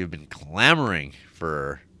long. We have been clamoring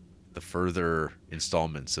for the further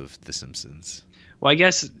installments of The Simpsons. Well, I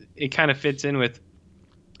guess it kind of fits in with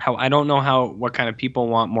how I don't know what kind of people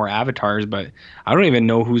want more avatars, but I don't even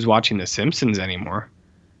know who's watching The Simpsons anymore.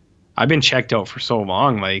 I've been checked out for so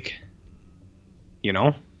long, like,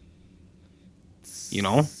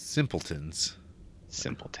 Simpletons.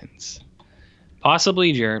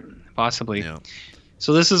 Possibly, Jarrett. Possibly. Yeah.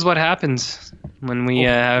 So this is what happens when we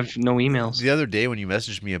have no emails. The other day when you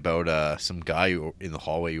messaged me about some guy in the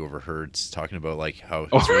hallway you overheard talking about like how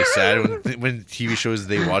it's really sad when TV shows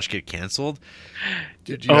they watch get canceled.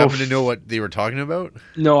 Did you happen to know what they were talking about?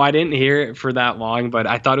 No, I didn't hear it for that long, but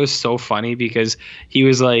I thought it was so funny because he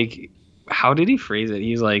was like, how did he phrase it?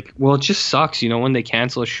 He's like, well, it just sucks, when they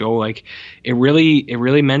cancel a show. Like, it really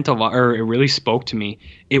meant a lot, or it really spoke to me.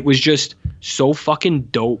 It was just so fucking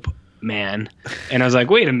dope, man. And I was like,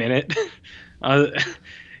 wait a minute. But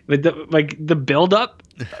the build up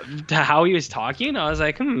to how he was talking, I was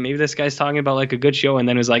like, maybe this guy's talking about like a good show. And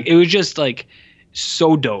then it was just like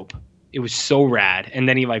so dope. It was so rad. And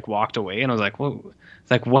then he like walked away, and I was like, whoa.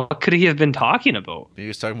 Like, what could he have been talking about? He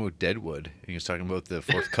was talking about Deadwood. He was talking about the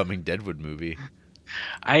forthcoming Deadwood movie.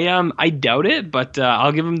 I doubt it, but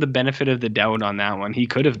I'll give him the benefit of the doubt on that one. He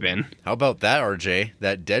could have been. How about that, RJ?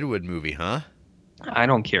 That Deadwood movie, huh? I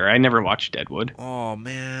don't care. I never watched Deadwood. Oh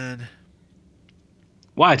man.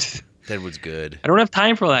 What? Deadwood's good. I don't have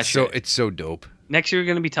time for that shit. It's so dope. Next year you're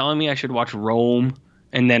going to be telling me I should watch Rome,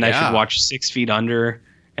 and then I should watch 6 Feet Under,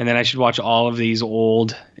 and then I should watch all of these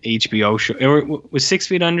old HBO shows. Was 6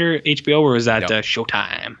 Feet Under HBO, or was that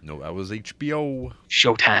Showtime? No, that was HBO.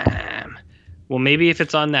 Showtime. Well, maybe if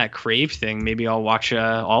it's on that Crave thing, maybe I'll watch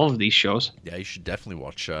all of these shows. Yeah, you should definitely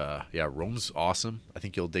watch. Rome's awesome. I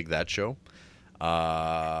think you'll dig that show.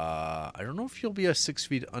 I don't know if you'll be a 6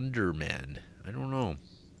 Feet Under man. I don't know.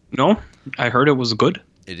 No, I heard it was good.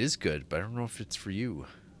 It is good, but I don't know if it's for you.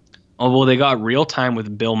 Oh, well, they got Real Time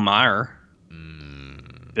with Bill Maher.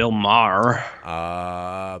 Bill Maher.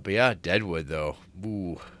 But yeah, Deadwood though.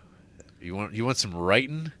 Ooh, you want some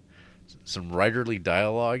writing, some writerly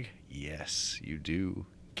dialogue? Yes, you do.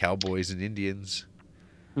 Cowboys and Indians.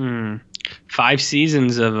 5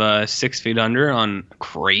 seasons of 6 Feet Under on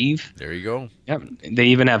Crave. There you go. Yep. They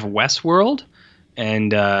even have Westworld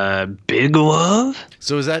and Big Love.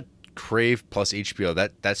 So is that Crave plus HBO?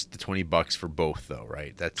 That's the $20 for both though,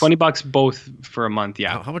 right? That's $20 both for a month.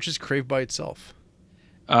 Yeah. How much is Crave by itself?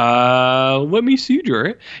 Let me see,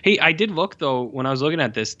 Jared. Hey, I did look though when I was looking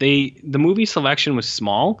at this. The movie selection was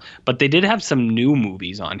small, but they did have some new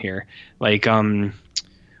movies on here. Like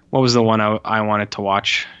what was the one I wanted to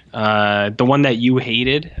watch? The one that you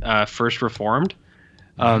hated, First Reformed.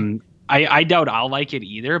 I doubt I'll like it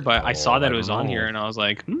either, but I saw that it was on here, and I was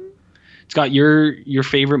like, it's got your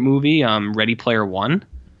favorite movie, Ready Player One.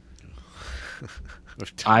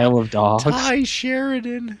 Isle of Dogs. Ty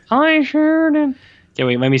Sheridan. Okay,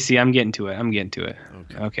 wait, let me see. I'm getting to it.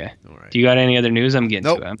 Okay. All right. Do you got any other news? I'm getting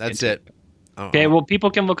to it. That's it. Okay, well, people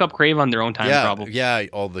can look up Crave on their own time, probably. Yeah,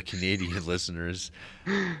 all the Canadian listeners.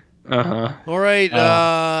 Uh-huh. All right,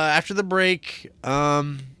 after the break,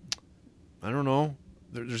 I don't know.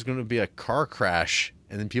 there's going to be a car crash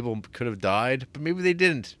and then people could have died, but maybe they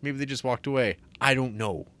didn't. Maybe they just walked away. I don't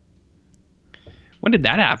know. When did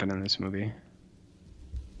that happen in this movie?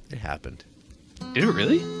 It happened. Did it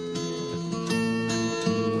really?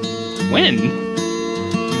 When?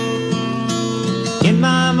 In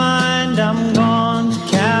my mind, I'm gone to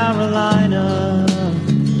Carolina.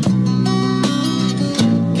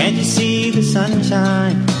 Can't you see the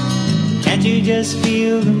sunshine? Can't you just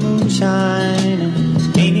feel the moonshine?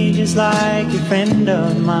 Ain't it just like a friend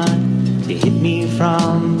of mine to hit me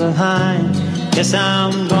from behind? Yes,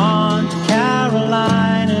 I'm gone to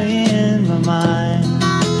Carolina in my mind.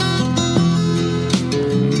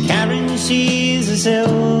 Karen, she's a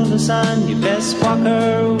silver sun. You best walk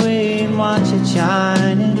her away and watch it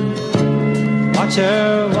shining. Watch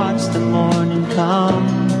her watch the morning come.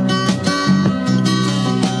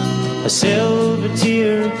 A silver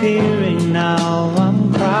tear appearing now.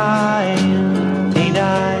 I'm crying, ain't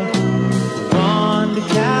I? Gone to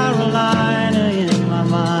Carolina in my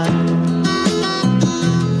mind.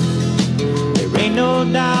 There ain't no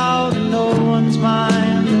doubt in no one's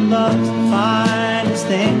mind that love's the finest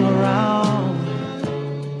thing around.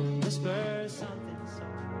 Whisper something soft.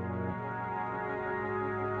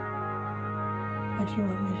 What do you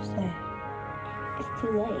want me to say? It's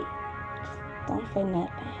too late. Just don't say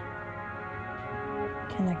nothing.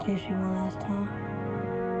 Can I kiss you one last time?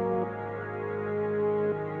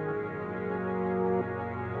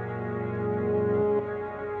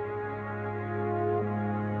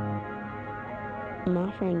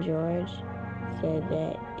 My friend George said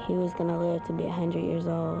that he was gonna live to be 100 years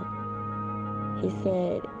old. He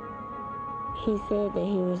said that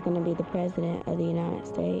he was gonna be the president of the United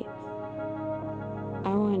States.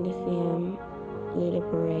 I wanted to see him lead a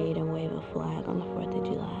parade and wave a flag on the 4th of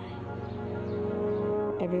July.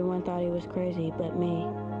 Everyone thought he was crazy but me.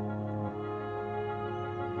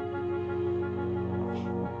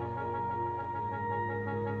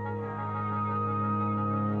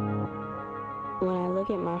 When I look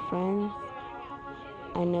at my friends,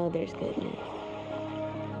 I know there's goodness.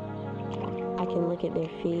 I can look at their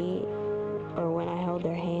feet, or when I hold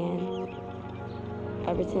their hands,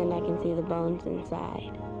 I pretend I can see the bones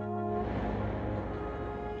inside.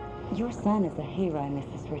 Your son is a hero,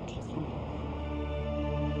 Mrs. Richardson.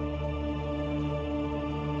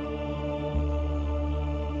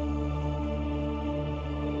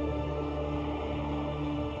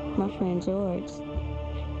 My friend George,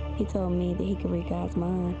 he told me that he could read God's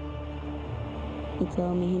mind. He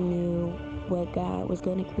told me he knew what God was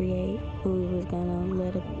going to create, who he was going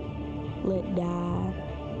to let die,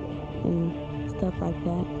 and stuff like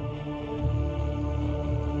that.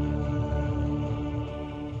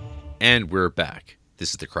 And we're back.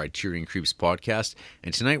 This is the Criterion Creeps podcast,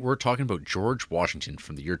 and tonight we're talking about George Washington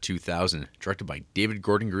from the year 2000, directed by David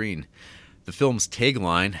Gordon Green. The film's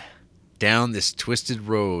tagline, "Down this twisted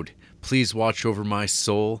road, please watch over my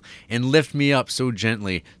soul and lift me up so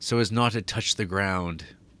gently so as not to touch the ground."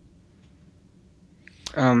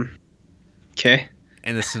 Okay.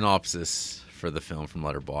 And the synopsis for the film from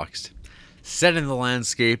Letterboxd. Set in the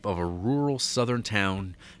landscape of a rural southern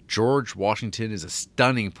town, George Washington is a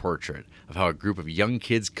stunning portrait of how a group of young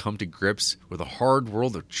kids come to grips with a hard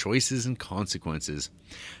world of choices and consequences.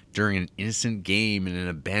 During an innocent game in an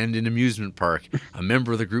abandoned amusement park, a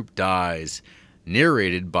member of the group dies.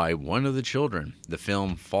 Narrated by one of the children, the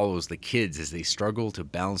film follows the kids as they struggle to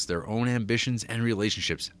balance their own ambitions and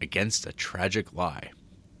relationships against a tragic lie.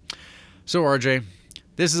 So, RJ,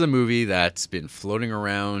 this is a movie that's been floating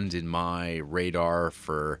around in my radar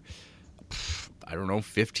for,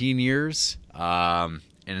 15 years. And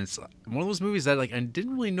it's one of those movies that I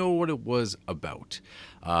didn't really know what it was about.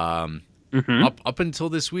 Up until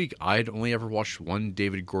this week, I'd only ever watched one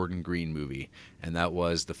David Gordon Green movie, and that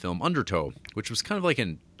was the film Undertow, which was kind of like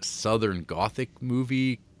a Southern Gothic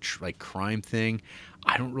movie, like crime thing.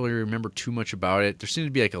 I don't really remember too much about it. There seemed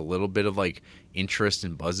to be a little bit of interest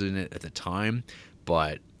and buzz in it at the time,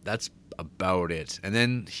 but that's about it. And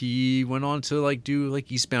then he went on to do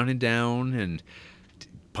Eastbound and Down and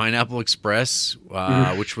Pineapple Express,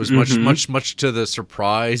 which was much to the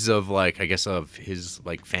surprise of of his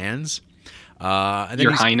fans. And then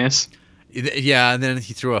Your Highness. Yeah, and then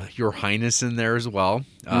he threw a Your Highness in there as well.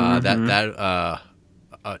 That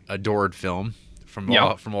adored film from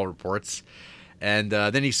all reports. And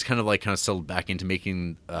then he's kind of settled back into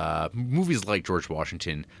making movies like George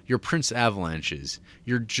Washington, your Prince Avalanches,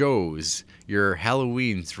 your Joes, your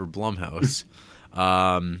Halloweens for Blumhouse.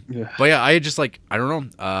 But yeah, I just I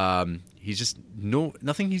don't know. he's just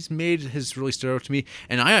nothing he's made has really stood out to me.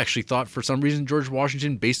 And I actually thought for some reason George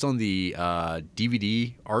Washington, based on the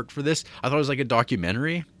DVD art for this, I thought it was like a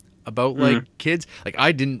documentary about like kids. Like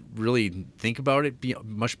I didn't really think about it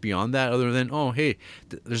much beyond that, other than hey,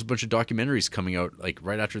 there's a bunch of documentaries coming out like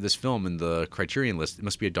right after this film in the Criterion list. It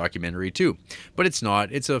must be a documentary too, but it's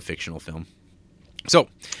not. It's a fictional film. So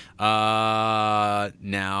now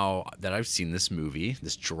that I've seen this movie,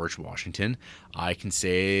 this George Washington, I can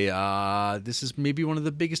say this is maybe one of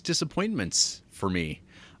the biggest disappointments for me.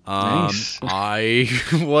 Nice. I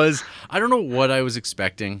don't know what I was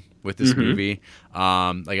expecting with this movie.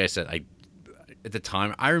 Like I said, at the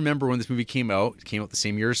time, I remember when this movie came out. It came out the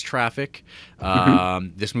same year as Traffic.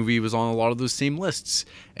 This movie was on a lot of those same lists,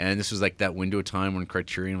 and this was like that window of time when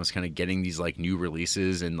Criterion was kind of getting these like new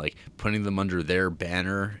releases and like putting them under their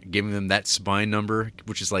banner, giving them that spine number,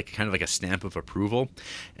 which is like kind of like a stamp of approval.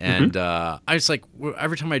 And I was like,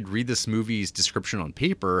 every time I'd read this movie's description on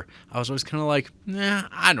paper, I was always kind of like, nah,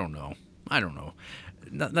 I don't know.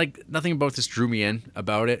 Nothing about this drew me in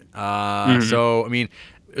about it. So I mean,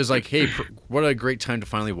 it was like, hey, what a great time to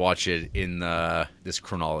finally watch it in this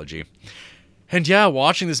chronology. And yeah,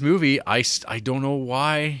 watching this movie, I don't know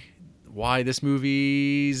why this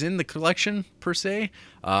movie's in the collection per se.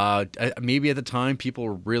 Maybe at the time people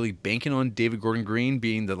were really banking on David Gordon Green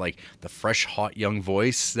being the fresh, hot young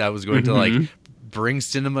voice that was going to like bring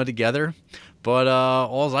cinema together. But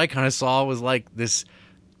all I kind of saw was like this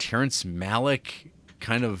Terrence Malick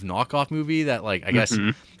kind of knockoff movie that like I guess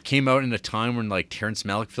came out in a time when like Terrence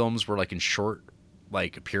Malick films were like in short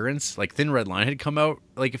like appearance. Like Thin Red Line had come out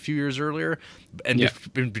like a few years earlier, and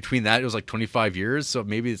in between that it was like 25 years. So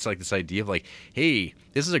maybe it's like this idea of like, hey,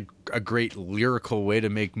 this is a great lyrical way to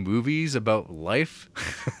make movies about life.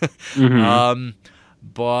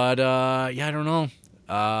 But yeah, I don't know.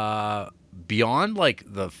 Beyond like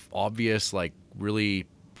the obvious like really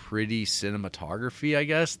pretty cinematography, I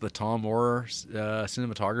guess, the Tom Moore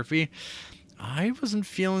cinematography, I wasn't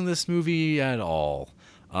feeling this movie at all.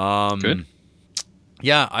 Good.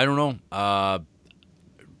 Yeah, I don't know.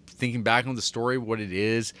 Thinking back on the story, what it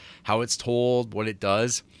is, how it's told, what it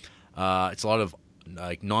does, it's a lot of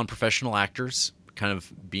like non-professional actors kind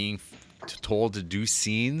of being told to do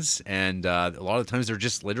scenes, and a lot of times they're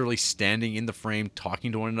just literally standing in the frame,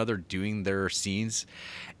 talking to one another, doing their scenes,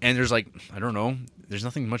 and there's like, I don't know, there's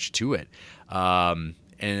nothing much to it,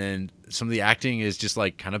 and some of the acting is just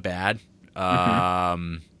like kind of bad, but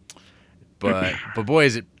boy,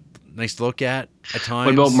 is it nice to look at times.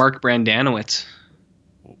 What about Mark Brandanowitz?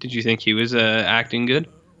 Did you think he was acting good?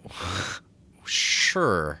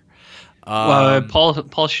 Sure.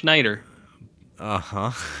 Paul Schneider.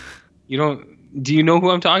 Do you know who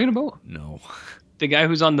I'm talking about? No. The guy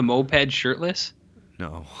who's on the moped shirtless?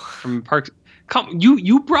 No. From Parks.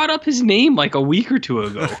 You brought up his name like a week or two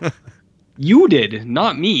ago. You did,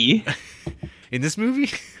 not me. In this movie?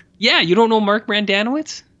 Yeah, you don't know Mark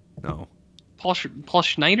Brandanowitz? No. Paul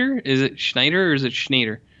Schneider? Is it Schneider or is it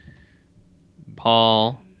Schneider?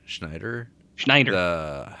 Paul Schneider. Schneider.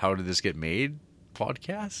 How Did This Get Made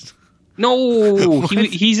podcast? No,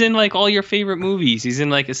 he's in like all your favorite movies. He's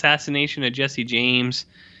in like Assassination of Jesse James.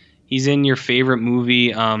 He's in your favorite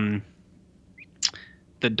movie, The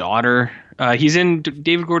Daughter. He's in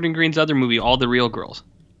David Gordon Green's other movie, All the Real Girls.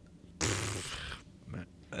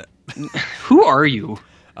 Who are you?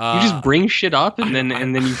 You just bring shit up and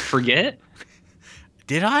then you forget?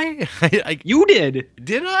 Did I? You did.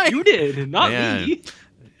 Did I? You did, not me.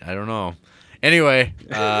 I don't know. Anyway,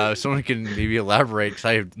 someone can maybe elaborate because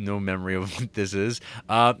I have no memory of what this is.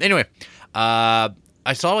 Anyway, I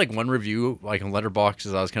saw like one review like on Letterboxd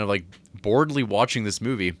as I was kind of like boredly watching this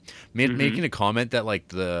movie, making a comment that like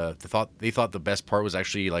they thought the best part was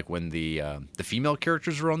actually like when the female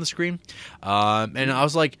characters were on the screen, and I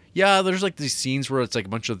was like, yeah, there's like these scenes where it's like a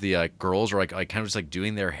bunch of the girls are like kind of just like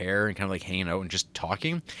doing their hair and kind of like hanging out and just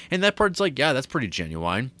talking, and that part's like, yeah, that's pretty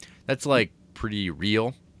genuine, that's like pretty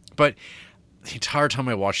real. But the entire time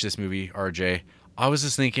I watched this movie, RJ, I was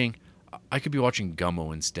just thinking I could be watching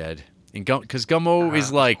Gummo instead, and because Gummo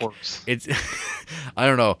is like, it's I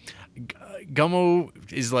don't know. Gummo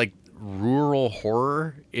is like rural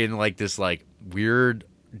horror in like this like weird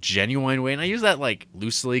genuine way, and I use that like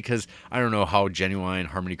loosely because I don't know how genuine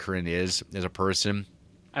Harmony Korine is as a person.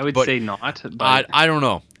 I would say not, but I don't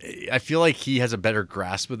know. I feel like he has a better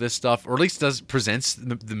grasp of this stuff, or at least presents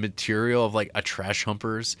the material of like a Trash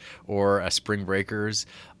Humpers or a Spring Breakers,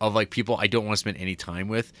 of like people I don't want to spend any time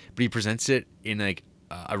with, but he presents it in like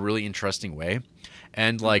a really interesting way.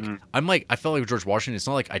 And like I'm like, I felt like with George Washington, it's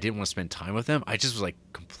not like I didn't want to spend time with him. I just was like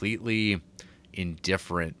completely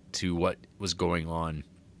indifferent to what was going on.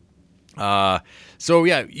 So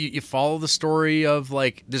yeah, you follow the story of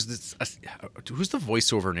like there's this. Who's the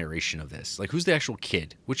voiceover narration of this? Like, who's the actual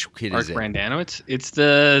kid? Which kid Mark is it? Brandano. It's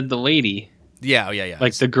the lady, Yeah.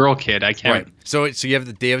 like the girl kid. I can't. Right. So you have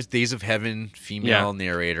the Days of Heaven female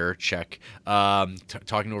narrator, check.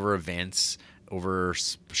 Talking over events, over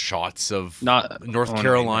shots of North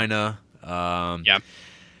Carolina. Yeah.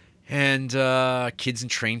 And kids in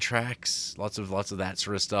train tracks, lots of that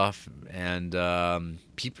sort of stuff, and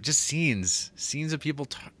people, just scenes of people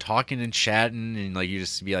talking and chatting, and like you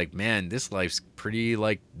just be like, man, this life's pretty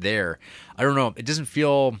like there. I don't know. It doesn't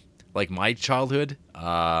feel like my childhood.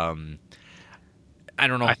 I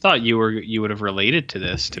don't know. I thought you would have related to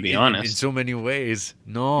this, to be honest. In so many ways.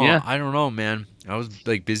 No, Yeah. I don't know, man. I was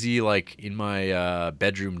like busy like in my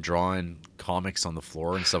bedroom drawing comics on the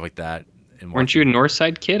floor and stuff like that. And Weren't you a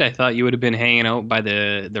Northside kid? I thought you would have been hanging out by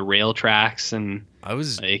the rail tracks and I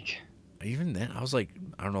was like. Even then, I was like,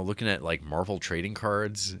 I don't know, looking at like Marvel trading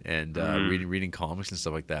cards and reading comics and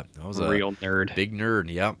stuff like that. I was a real nerd. Big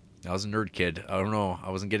nerd. Yeah. I was a nerd kid. I don't know.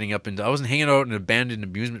 I wasn't hanging out in abandoned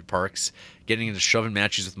amusement parks, getting into shoving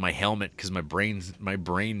matches with my helmet because my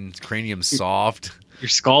brain cranium's soft. Your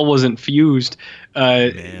skull wasn't fused.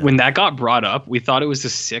 When that got brought up, we thought it was a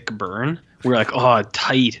sick burn. We were like, oh,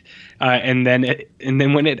 tight. And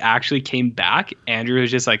then when it actually came back, Andrew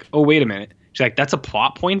was just like, oh, wait a minute. She's like, that's a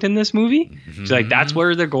plot point in this movie? She's like, that's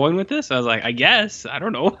where they're going with this? I was like, I guess. I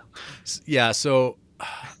don't know. Yeah, so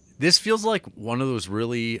this feels like one of those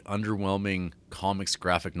really underwhelming comics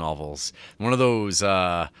graphic novels. One of those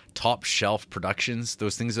top shelf productions,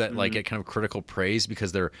 those things that like get kind of critical praise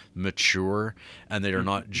because they're mature and they are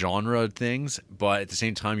not genre things, but at the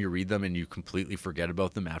same time you read them and you completely forget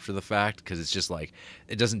about them after the fact because it's just like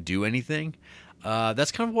it doesn't do anything.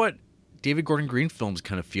 That's kind of what David Gordon Green films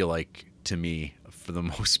kind of feel like to me for the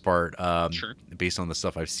most part, based on the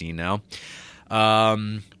stuff I've seen now.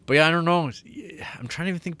 But yeah, I don't know. I'm trying to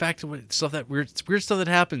even think back to what stuff that weird stuff that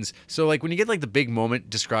happens. So like when you get like the big moment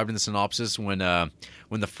described in the synopsis when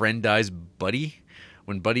the friend dies, Buddy,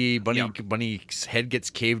 when Bunny's head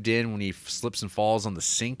gets caved in when he slips and falls on the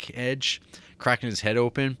sink edge, cracking his head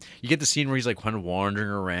open. You get the scene where he's like kind of wandering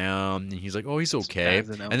around and he's like, oh, he's okay.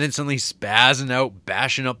 And then suddenly he's spazzing out,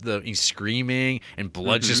 bashing up he's screaming and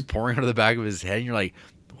blood's just pouring out of the back of his head. And you're like,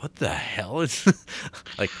 what the hell? It's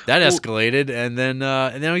like that escalated, and then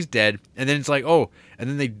now he's dead, and then it's like, oh, and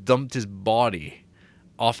then they dumped his body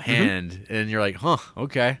offhand, and you're like, huh,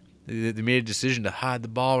 okay, they made a decision to hide the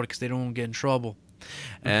body because they don't want to get in trouble,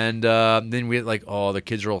 and then we like, oh, the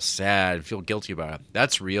kids are all sad, feel guilty about it.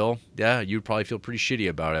 That's real, yeah. You'd probably feel pretty shitty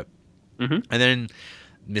about it, and then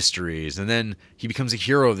mysteries, and then he becomes a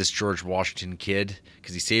hero, this George Washington kid,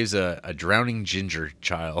 because he saves a drowning ginger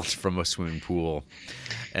child from a swimming pool,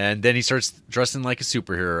 and then he starts dressing like a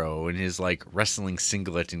superhero in his like wrestling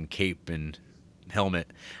singlet and cape and helmet.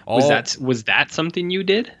 Was that something you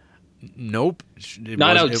did? Nope.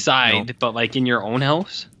 Not outside, but like in your own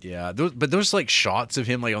house. Yeah, those like shots of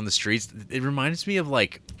him like on the streets, it reminds me of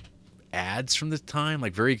like ads from the time,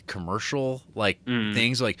 like very commercial like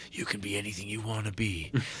things like you can be anything you want to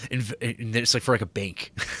be, and it's like for like a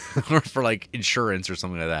bank or for like insurance or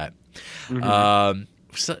something like that.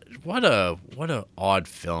 So what a odd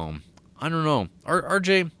film. I don't know.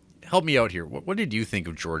 RJ, help me out here. What did you think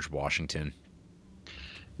of George Washington?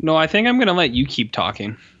 No, I think I'm gonna let you keep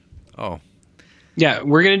talking. Oh. Yeah,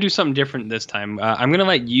 we're gonna do something different this time. I'm gonna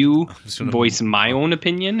let you voice my own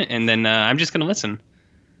opinion, and then I'm just gonna listen.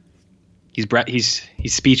 He's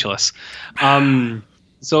speechless.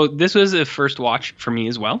 So this was a first watch for me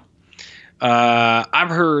as well. I've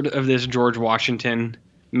heard of this George Washington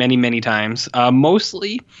many times.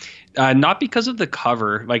 Mostly not because of the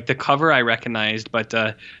cover. Like the cover I recognized, but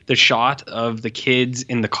the shot of the kids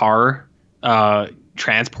in the car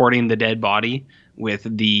transporting the dead body with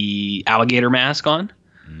the alligator mask on.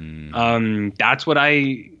 That's what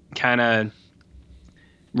I kind of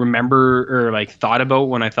remember or like thought about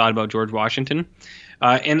when I thought about George Washington.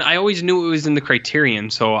 And I always knew it was in the Criterion,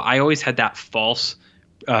 so I always had that false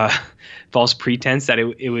pretense that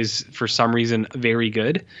it was for some reason very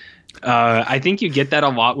good. I think you get that a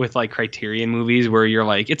lot with like Criterion movies where you're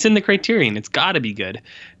like, it's in the Criterion, it's got to be good.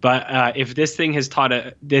 But if this thing has taught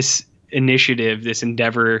this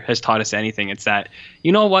endeavor has taught us anything, it's that,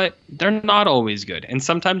 you know what, they're not always good, and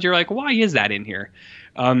sometimes you're like, why is that in here?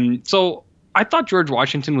 So I thought George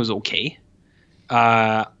Washington was okay.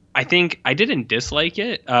 I think I didn't dislike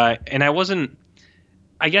it, and I wasn't.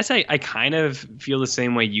 I guess I kind of feel the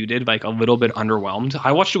same way you did, like a little bit underwhelmed.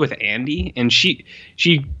 I watched it with Andy, and she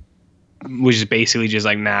was just basically just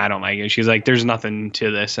like, nah, I don't like it. She's like, there's nothing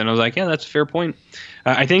to this. And I was like, yeah, that's a fair point.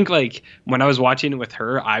 I think like when I was watching it with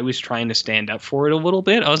her, I was trying to stand up for it a little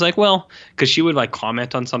bit. I was like, well, because she would like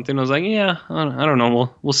comment on something. I was like, yeah, I don't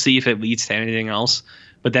know. We'll see if it leads to anything else.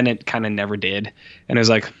 But then it kind of never did. And I was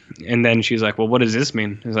like, and then she's like, well, what does this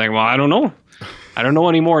mean? I was like, well, I don't know. I don't know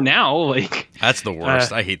anymore now. Like, that's the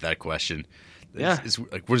worst. I hate that question. Yeah. It's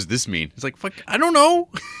like, what does this mean? It's like, fuck, I don't know.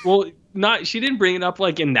 Well, she didn't bring it up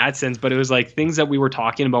like in that sense, but it was like things that we were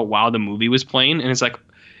talking about while the movie was playing. And it's like,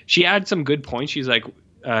 she had some good points. She's like,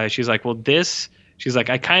 well, she's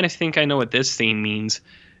like, I kind of think I know what this scene means.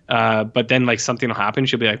 But then like something will happen.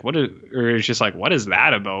 She'll be like, or it's just like, what is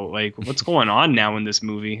that about? Like, what's going on now in this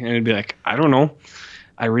movie? And it'd be like, I don't know.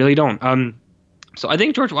 I really don't. So I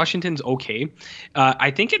think George Washington's okay.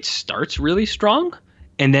 I think it starts really strong.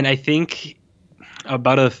 And then I think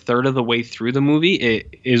about a third of the way through the movie,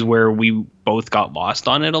 it is where we both got lost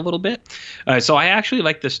on it a little bit. So I actually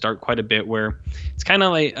like the start quite a bit, where it's kind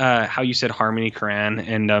of like how you said Harmony Korine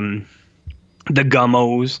and the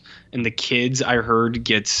Gummos and the kids, I heard,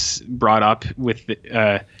 gets brought up with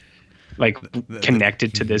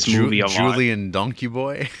connected to this movie a lot. Julian Donkey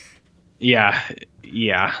Boy. Yeah.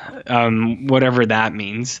 Whatever that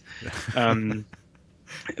means.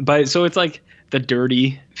 But so it's like the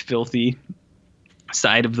dirty, filthy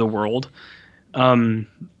side of the world. But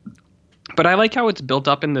I like how it's built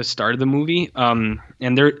up in the start of the movie. And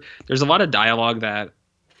there's a lot of dialogue that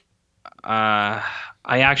I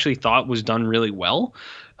actually thought was done really well.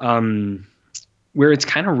 Where it's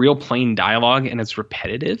kind of real plain dialogue and it's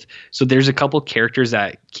repetitive. So there's a couple characters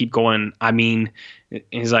that keep going. I mean,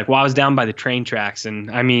 he's like, well, I was down by the train tracks,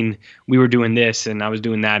 and I mean, we were doing this and I was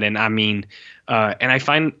doing that. And I mean, and I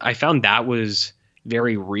found that was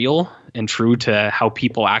very real and true to how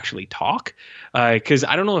people actually talk. Because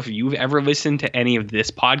I don't know if you've ever listened to any of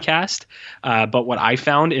this podcast, but what I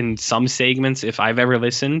found in some segments, if I've ever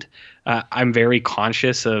listened, I'm very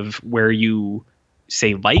conscious of where you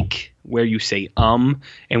say like, where you say and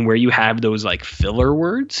where you have those like filler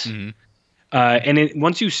words. Mm-hmm. And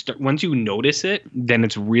once you notice it, then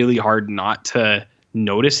it's really hard not to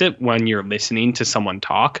notice it when you're listening to someone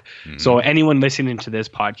talk. Mm-hmm. So anyone listening to this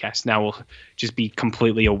podcast now will just be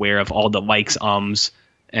completely aware of all the likes,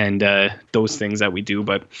 and those things that we do.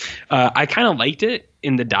 But I kind of liked it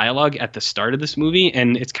in the dialogue at the start of this movie.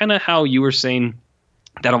 And it's kind of how you were saying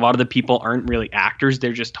that a lot of the people aren't really actors.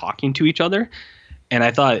 They're just talking to each other. And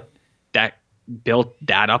I thought that built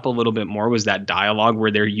that up a little bit more, was that dialogue where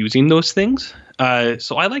they're using those things.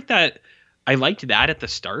 So I like that. I liked that at the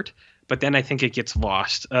start, but then I think it gets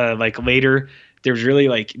lost. Like later, there's really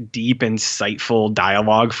like deep, insightful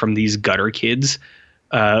dialogue from these gutter kids.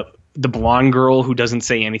 The blonde girl who doesn't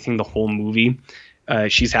say anything the whole movie,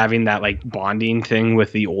 she's having that like bonding thing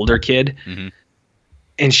with the older kid. Mm-hmm.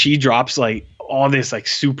 And she drops like all this like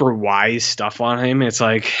super wise stuff on him. It's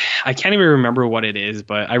like, I can't even remember what it is,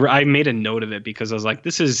 but I made a note of it because I was like,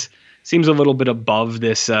 seems a little bit above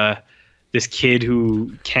this kid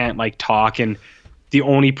who can't like talk. And the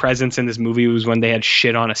only presence in this movie was when they had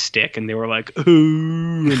shit on a stick and they were like,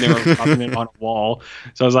 ooh, and they were rubbing it on a wall.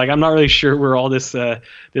 So I was like, I'm not really sure where all this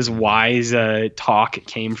wise talk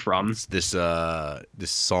came from. This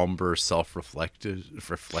somber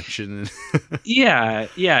reflection. Yeah,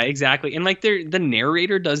 exactly. And like the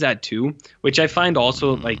narrator does that too, which I find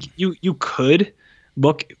also like you could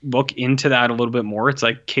look into that a little bit more. It's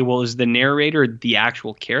like, okay, well, is the narrator the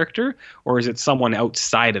actual character or is it someone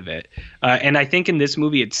outside of it? And I think in this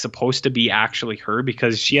movie, it's supposed to be actually her,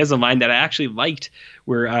 because she has a line that I actually liked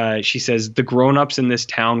where she says, the grown-ups in this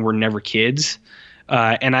town were never kids.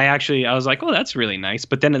 And I was like, oh, that's really nice.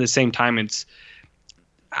 But then at the same time, it's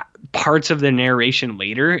parts of the narration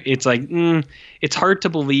later. It's like, it's hard to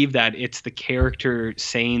believe that it's the character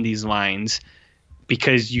saying these lines,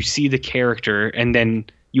 because you see the character and then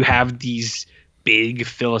you have these big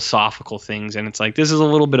philosophical things. And it's like, this is a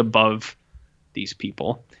little bit above these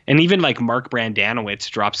people. And even like Mark Brandanowitz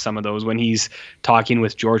drops some of those when he's talking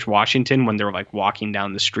with George Washington, when they're like walking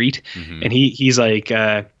down the street. Mm-hmm. And he's like,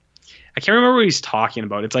 I can't remember what he's talking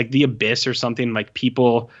about. It's like the abyss or something, like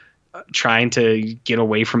people trying to get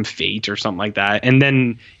away from fate or something like that. And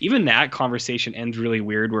then even that conversation ends really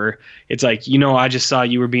weird, where it's like, I just saw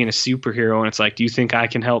you were being a superhero, and it's like, do you think I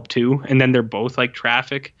can help too? And then they're both like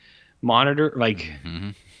traffic monitor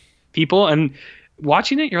people, and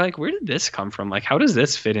watching it, you're like, where did this come from? Like, how does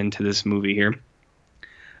this fit into this movie here?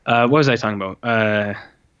 What was I talking about?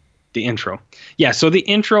 The intro. Yeah. So the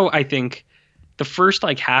intro, I think the first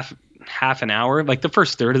like half an hour, like the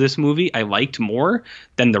first third of this movie, I liked more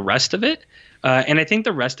than the rest of it. And I think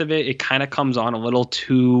the rest of it kind of comes on a little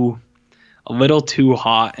too a little too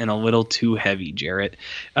hot and a little too heavy, Jarrett.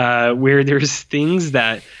 Where there's things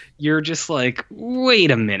that you're just like,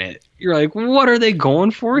 wait a minute. You're like, what are they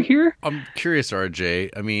going for here? I'm curious,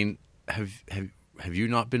 RJ. I mean, have you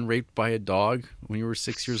not been raped by a dog when you were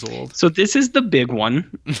 6 years old? So this is the big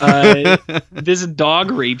one. This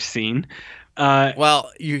dog rape scene.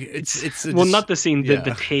 Well, it's not the scene, the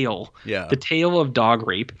yeah. tale. Yeah. The tale of dog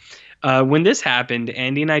rape. When this happened,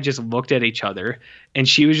 Andy and I just looked at each other, and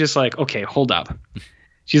she was just like, okay, hold up.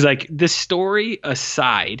 She's like, this story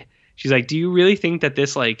aside, she's like, do you really think that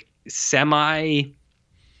this like semi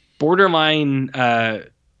borderline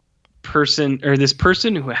person, or this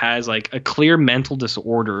person who has like a clear mental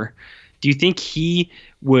disorder, do you think he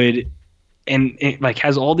would, and it, like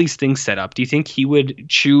has all these things set up, do you think he would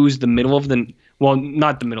choose the middle of the, well,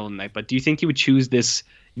 not the middle of the night, but do you think he would choose this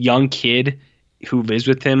young kid who lives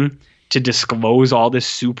with him to disclose all this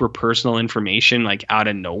super personal information like out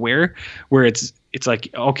of nowhere, where it's like,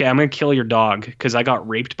 okay, I'm going to kill your dog because I got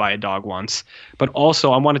raped by a dog once, but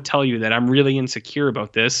also I want to tell you that I'm really insecure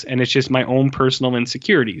about this, and it's just my own personal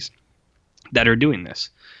insecurities that are doing this.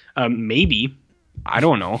 Maybe, I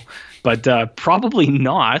don't know, but probably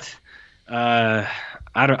not. I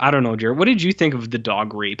don't know, Jared. What did you think of the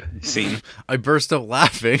dog rape scene? I burst out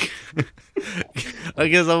laughing. I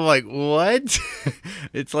guess I'm like, what?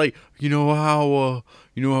 It's like, you know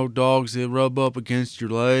how dogs, they rub up against your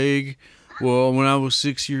leg? Well, when I was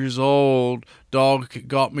 6 years old, dog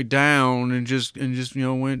got me down and just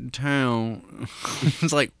went to town.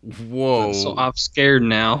 It's like, whoa. So I'm scared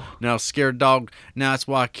now. Now scared dog. Now that's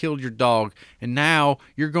why I killed your dog. And now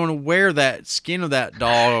you're going to wear that skin of that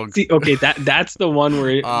dog. See, okay, that's the one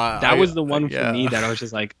where that was the one for me that I was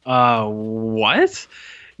just like, what?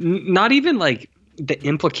 Not even like the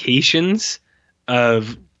implications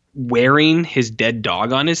of wearing his dead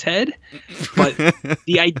dog on his head, but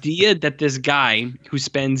the idea that this guy who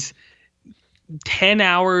spends 10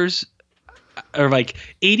 hours or like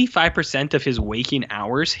 85% of his waking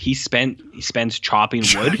hours he spends chopping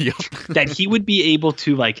wood, Yep. that he would be able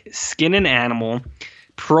to like skin an animal,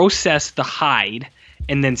 process the hide,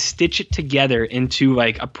 and then stitch it together into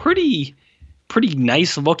like a pretty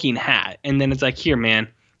nice looking hat. And then it's like, here, man,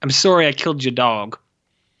 I'm sorry I killed your dog,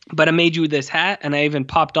 but I made you this hat, and I even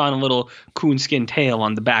popped on a little coonskin tail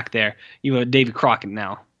on the back there. You are Davy Crockett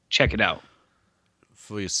now. Check it out.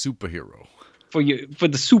 For your superhero. For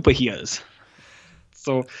the superheroes.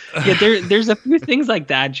 So yeah, there's a few things like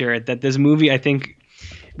that, Jared, that this movie I think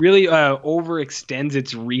really overextends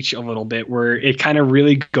its reach a little bit, where it kind of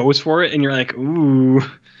really goes for it, and you're like, ooh,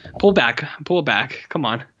 pull back, come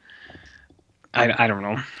on. I don't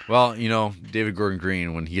know. Well, David Gordon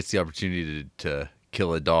Green, when he gets the opportunity to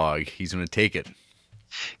kill a dog, he's going to take it.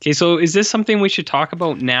 Okay, so is this something we should talk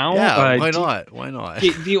about now? Yeah, why not? Why not?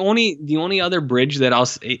 The only other bridge that I'll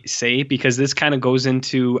say, because this kind of goes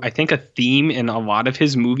into, I think, a theme in a lot of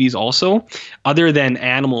his movies also, other than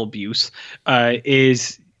animal abuse,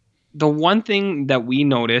 is the one thing that we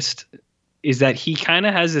noticed is that he kind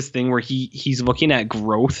of has this thing where he's looking at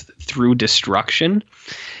growth through destruction,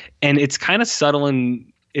 and it's kind of subtle,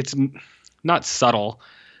 and it's not subtle.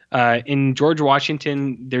 In George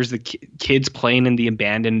Washington, there's the kids playing in the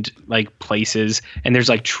abandoned like places, and there's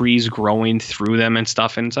like trees growing through them and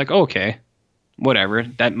stuff, and it's like, okay, whatever,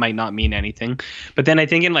 that might not mean anything. But then I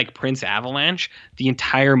think in like Prince Avalanche, the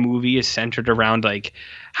entire movie is centered around like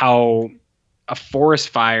how a forest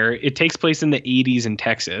fire, it takes place in the 80s in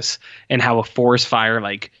Texas, and how a forest fire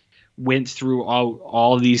like went through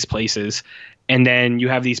all of these places, and then you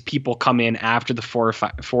have these people come in after the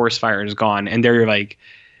forest fire is gone, and they're like,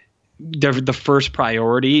 the first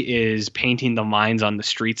priority is painting the lines on the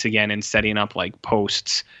streets again and setting up like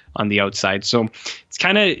posts on the outside. So it's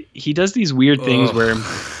kind of, he does these weird things where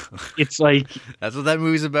it's like, that's what that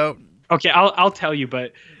movie's about. Okay, I'll tell you,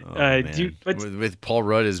 but with Paul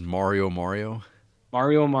Rudd as Mario.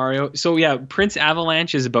 Mario. So yeah, Prince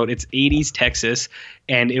Avalanche is about, it's 80s Texas,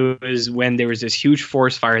 and it was when there was this huge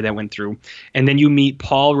forest fire that went through, and then you meet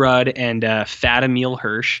Paul Rudd and fat Emile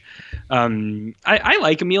Hirsch. I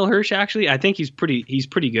like Emile Hirsch, actually. I think he's pretty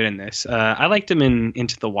good in this. I liked him in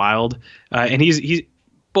Into the Wild, and he's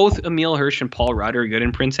both Emile Hirsch and Paul Rudd are good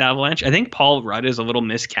in Prince Avalanche. I think Paul Rudd is a little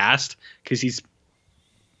miscast because he's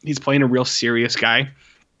playing a real serious guy,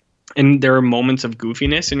 and there are moments of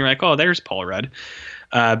goofiness, and you're like, oh, there's Paul Rudd.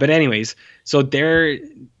 But anyways, so they're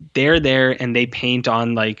there, and they paint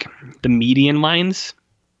on like the median lines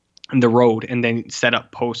and the road, and then set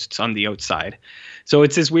up posts on the outside. So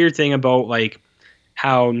it's this weird thing about like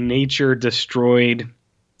how nature destroyed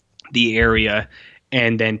the area,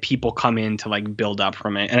 and then people come in to like build up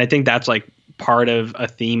from it. And I think that's like part of a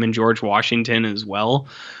theme in George Washington as well,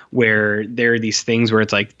 where there are these things where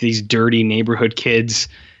it's like these dirty neighborhood kids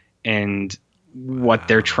and what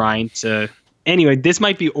they're trying to. Anyway, this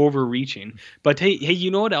might be overreaching, but hey,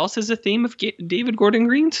 you know what else is a theme of David Gordon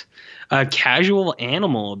Green's? Casual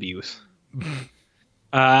animal abuse.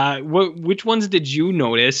 Which ones did you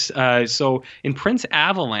notice? So in Prince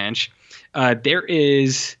Avalanche,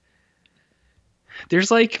 there's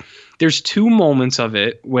two moments of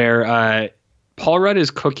it where Paul Rudd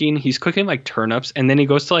is cooking. He's cooking like turnips, and then he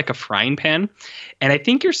goes to like a frying pan, and I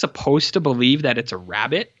think you're supposed to believe that it's a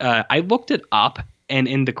rabbit. I looked it up. And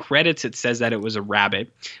in the credits, it says that it was a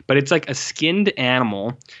rabbit, but it's like a skinned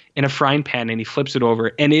animal in a frying pan, and he flips it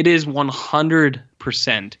over, and it is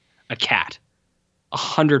 100% a cat.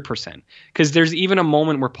 100%. Because there's even a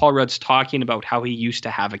moment where Paul Rudd's talking about how he used to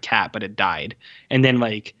have a cat, but it died. And then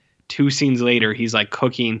like 2 scenes later, he's like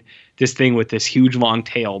cooking this thing with this huge long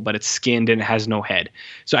tail, but it's skinned and it has no head.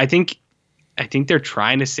 So I think they're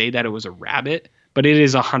trying to say that it was a rabbit, but it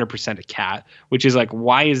is 100% a cat, which is like,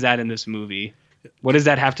 why is that in this movie? What does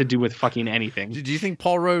that have to do with fucking anything? Do you think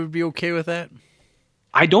Paul Rudd would be okay with that?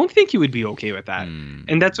 I don't think he would be okay with that.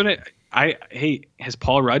 And that's what hey, has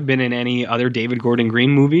Paul Rudd been in any other David Gordon Green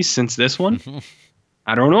movies since this one?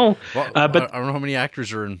 I don't know. Well, but I don't know how many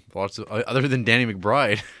actors are in lots of, other than Danny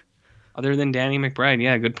McBride. Other than Danny McBride,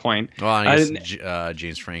 yeah, good point. Well, I guess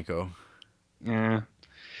James Franco. Yeah.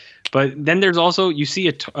 But then there's also, you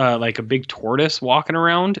see like a big tortoise walking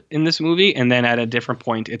around in this movie, and then at a different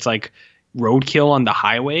point, it's like roadkill on the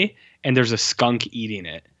highway, and there's a skunk eating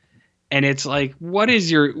it. And it's like, what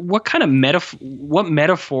kind of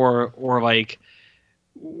metaphor or like,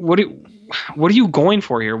 what are you going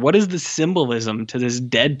for here? What is the symbolism to this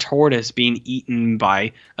dead tortoise being eaten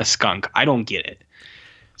by a skunk? I don't get it.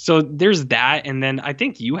 So there's that, and then I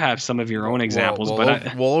think you have some of your own examples.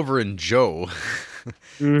 Over in Joe,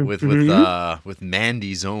 with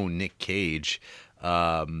Mandy's own Nick Cage,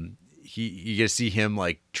 you get to see him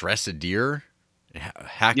like dress a deer,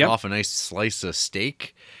 hack off a nice slice of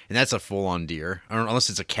steak, and that's a full-on deer. I don't know, unless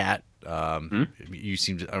it's a cat. You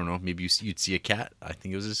seem to, I don't know, maybe you'd see a cat. I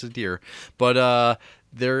think it was just a deer. But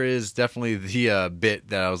there is definitely the bit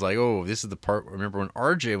that I was like, oh, this is the part. Remember when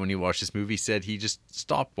RJ, when he watched this movie, said he just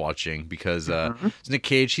stopped watching because Nick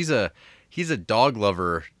Cage, he's a dog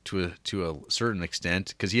lover to a certain extent,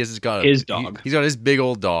 because he's got his dog. He's got his big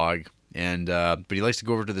old dog. And but he likes to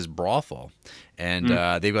go over to this brothel, and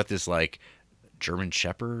they've got this like German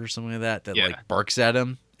Shepherd or something like that like barks at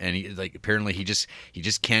him, and he like apparently he just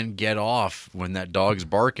can't get off when that dog's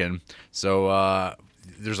barking. So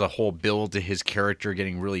there's a whole build to his character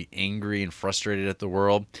getting really angry and frustrated at the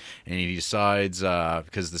world, and he decides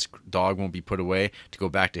because this dog won't be put away, to go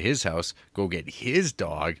back to his house, go get his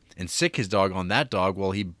dog, and sick his dog on that dog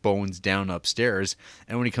while he bones down upstairs.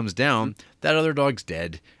 And when he comes down, that other dog's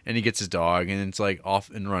dead, and he gets his dog, and it's like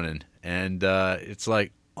off and running. And it's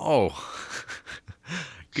like, oh,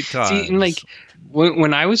 good times. See, and like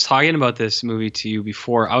when I was talking about this movie to you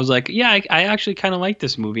before, I was like, yeah, I actually kind of like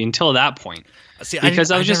this movie until that point. See, because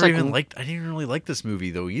I didn't really like this movie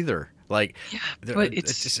though either. Like, yeah, but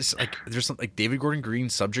it's just like there's something like David Gordon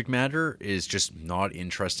Green's subject matter is just not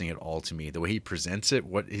interesting at all to me. The way he presents it,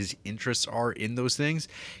 what his interests are in those things,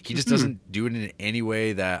 he just doesn't do it in any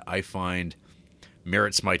way that I find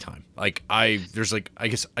merits my time. Like I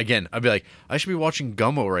guess again I'd be like, I should be watching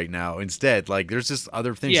Gummo right now instead. Like there's just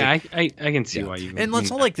other things. Yeah, like, I can see why you. And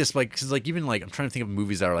it's not like this, like because like even like I'm trying to think of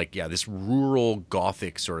movies that are like this rural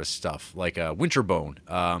gothic sort of stuff, like Winterbone.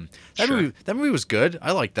 That movie was good.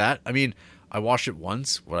 I like that. I mean, I watched it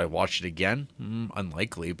once. Would I watch it again?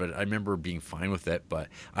 Unlikely, but I remember being fine with it. But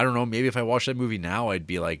I don't know. Maybe if I watched that movie now, I'd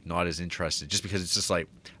be like not as interested, just because it's just like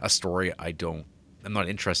a story I'm not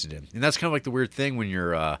interested in. And that's kind of like the weird thing when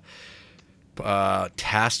you're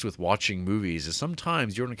tasked with watching movies, is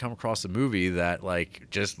sometimes you're going to come across a movie that like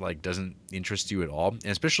just like doesn't interest you at all, and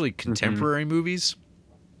especially contemporary movies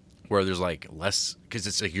where there's like less, because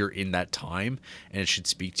it's like you're in that time and it should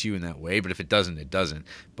speak to you in that way. But if it doesn't, it doesn't.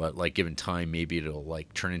 But like given time, maybe it'll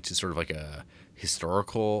like turn into sort of like a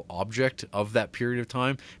historical object of that period of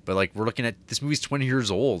time. But like we're looking at this movie's 20 years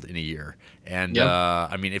old in a year, and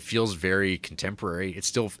I mean it feels very contemporary. It's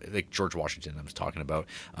still like George Washington I was talking about.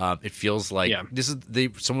 It feels like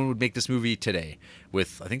someone would make this movie today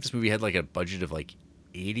with, I think this movie had like a budget of like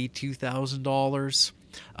 $82,000.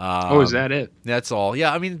 Is that it? That's all.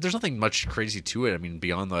 Yeah, I mean there's nothing much crazy to it. I mean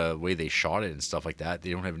beyond the way they shot it and stuff like that. They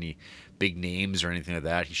don't have any big names or anything like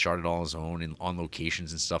that. He shot it all on his own and on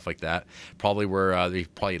locations and stuff like that. Probably where they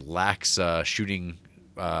probably lacks shooting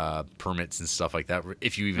permits and stuff like that,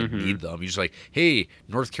 if you even need them. You're just like, hey,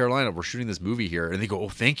 North Carolina, we're shooting this movie here, and they go, oh,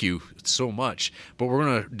 thank you so much, but we're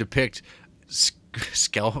gonna depict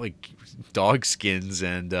dog skins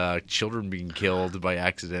and children being killed by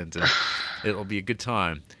accident, and it'll be a good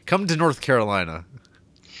time. Come to North Carolina.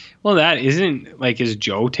 Well, that isn't like, does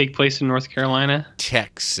Joe take place in North Carolina?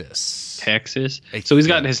 Texas. So he's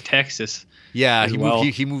got his Texas. Yeah,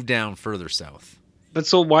 he he moved down further south. But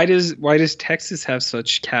so why does Texas have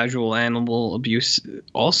such casual animal abuse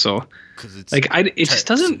also? Because it's like it Texas.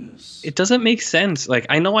 just doesn't make sense. Like,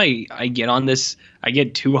 I know I get on this, I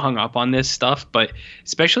get too hung up on this stuff, but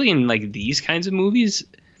especially in like these kinds of movies,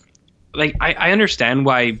 like I understand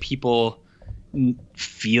why people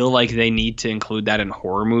feel like they need to include that in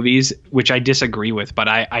horror movies, which I disagree with, but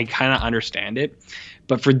I kind of understand it.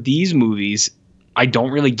 But for these movies, I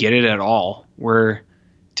don't really get it at all. Where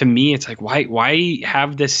to me, it's like, why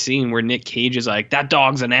have this scene where Nick Cage is like, that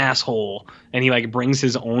dog's an asshole, and he like brings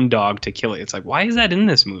his own dog to kill it? It's like, why is that in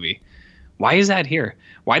this movie? Why is that here?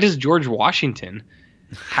 Why does George Washington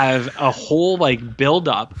have a whole like build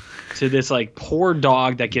up to this like poor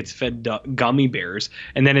dog that gets fed gummy bears,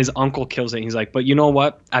 and then his uncle kills it, and he's like, but you know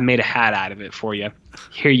what, I made a hat out of it for you,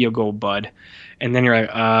 here you go, bud. And then you're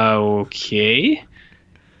like, okay.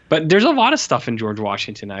 But there's a lot of stuff in George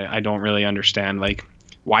Washington I don't really understand. Like,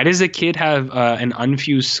 why does a kid have an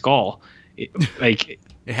unfused skull? It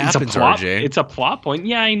happens, it's a plot, RJ. It's a plot point.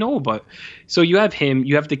 Yeah, I know. But so you have him,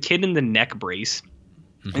 you have the kid in the neck brace,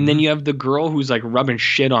 and then you have the girl who's like rubbing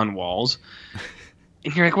shit on walls.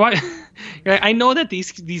 And you're like, what? You're like, I know that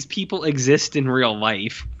these people exist in real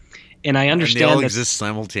life, and I understand and they all that exist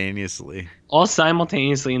simultaneously. All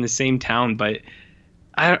simultaneously in the same town, but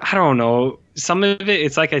I don't know. Some of it,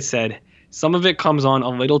 it's like I said, some of it comes on a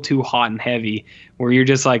little too hot and heavy, where you're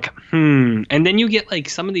just like, and then you get like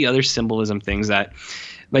some of the other symbolism things that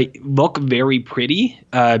like look very pretty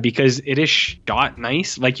because it is shot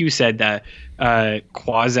nice, like you said, that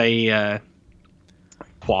quasi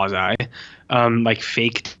like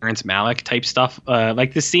fake Terrence Malick type stuff,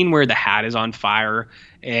 like the scene where the hat is on fire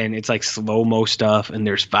and it's like slow-mo stuff and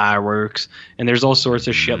there's fireworks and there's all sorts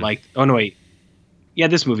of shit. Like, oh no, wait, yeah,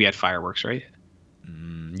 this movie had fireworks, right?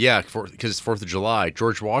 Yeah, because it's 4th of July,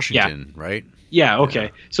 George Washington, right? Yeah, okay. Yeah.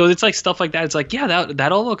 So it's like stuff like that. It's like, yeah,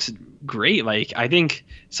 that all looks great. Like, I think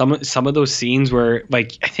some of those scenes where,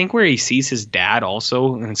 like, I think where he sees his dad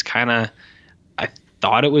also, and it's kind of, I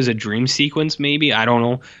thought it was a dream sequence, maybe, I don't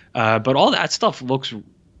know. But all that stuff looks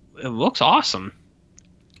awesome.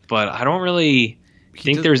 But I don't really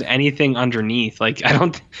think there's anything underneath. Like,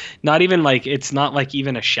 not even like, it's not like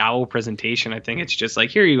even a shallow presentation. I think it's just like,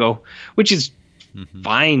 here you go, which is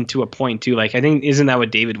fine to a point too. Like, I think, isn't that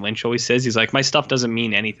what David Lynch always says? He's like, my stuff doesn't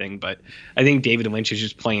mean anything, but I think David Lynch is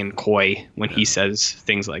just playing coy when he says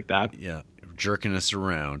things like that. Yeah, jerking us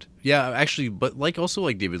around. Yeah, actually, but like also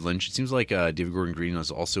like David Lynch, it seems like David Gordon Green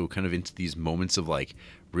is also kind of into these moments of like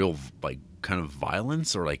real like kind of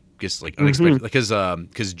violence or like just like unexpected,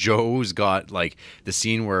 because Joe's got like the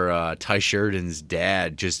scene where Ty Sheridan's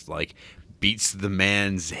dad just like beats the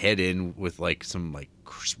man's head in with like some like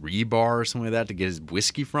rebar or something like that to get his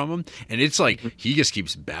whiskey from him, and it's like he just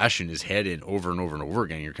keeps bashing his head in over and over and over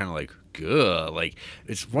again. You're kind of like, good. Like,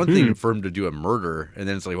 it's one thing for him to do a murder, and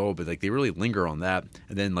then it's like, oh, but like they really linger on that.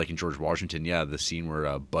 And then like in George Washington, yeah, the scene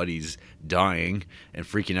where Buddy's dying and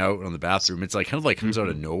freaking out on the bathroom, it's like kind of like comes out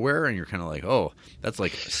of nowhere, and you're kind of like, oh, that's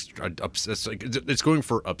like it's going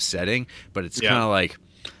for upsetting, but it's kind of like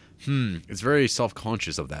it's very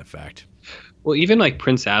self-conscious of that fact. Well, even like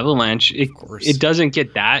Prince Avalanche, it doesn't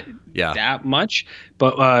get that much,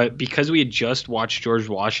 but because we had just watched George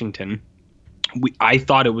Washington, I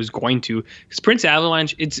thought it was going to, because Prince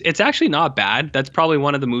Avalanche, it's actually not bad. That's probably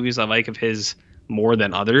one of the movies I like of his more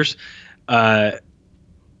than others, and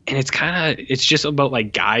it's just about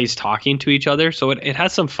like guys talking to each other, so it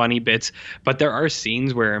has some funny bits, but there are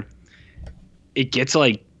scenes where it gets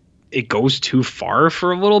like, it goes too far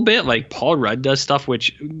for a little bit. Like Paul Rudd does stuff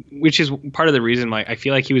which is part of the reason why I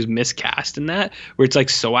feel like he was miscast in that, where it's like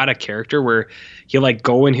so out of character, where he'll like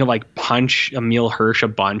go and he'll like punch Emile Hirsch a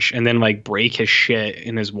bunch and then like break his shit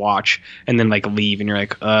in his watch and then like leave, and you're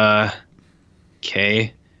like,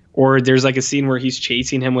 okay. Or there's like a scene where he's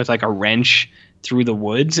chasing him with like a wrench through the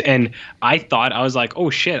woods, and I was like, oh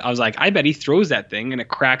shit, I was like, I bet he throws that thing and it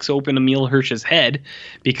cracks open Emile Hirsch's head,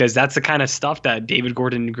 because that's the kind of stuff that David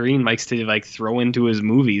Gordon Green likes to like throw into his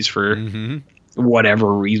movies for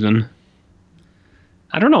whatever reason.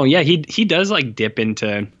 I don't know. Yeah, he does like dip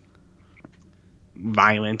into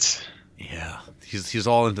violence. Yeah, he's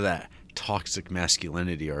all into that toxic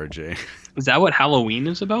masculinity, RJ. Is that what Halloween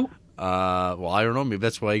is about? Well, I don't know. Maybe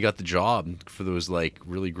that's why he got the job for those like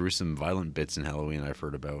really gruesome, violent bits in Halloween I've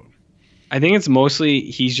heard about. I think it's mostly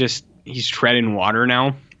he's treading water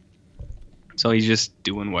now, so he's just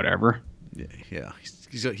doing whatever. Yeah.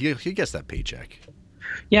 He gets that paycheck.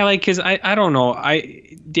 Yeah, like because I don't know.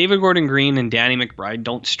 David Gordon Green and Danny McBride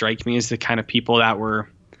don't strike me as the kind of people that were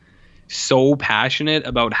so passionate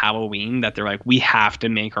about Halloween that they're like, we have to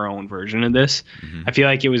make our own version of this. Mm-hmm. I feel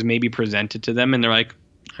like it was maybe presented to them and they're like,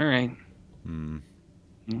 all right,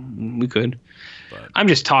 we could. But, I'm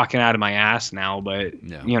just talking out of my ass now, but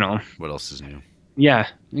yeah. you know, What else is new? yeah,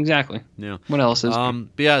 exactly. Yeah. What else is But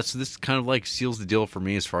yeah, so this kind of like seals the deal for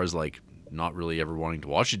me as far as like not really ever wanting to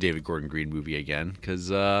watch a David Gordon Green movie again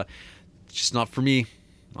because it's just not for me.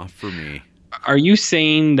 Not for me. Are you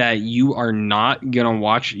saying that you are not gonna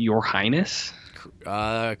watch Your Highness?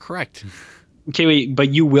 Correct. Okay, wait,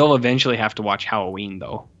 but you will eventually have to watch Halloween,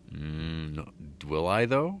 though. No, will I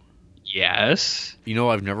though? Yes. You know,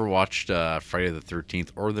 I've never watched Friday the 13th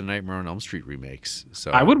or the Nightmare on Elm Street remakes.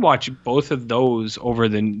 So I would watch both of those over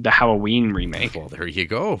the Halloween remake. Well, there you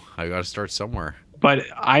go. I got to start somewhere. But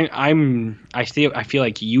I feel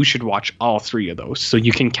like you should watch all three of those so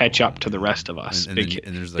you can catch up to the rest of us, And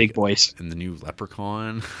there's big boys. And the new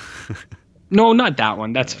Leprechaun. No, not that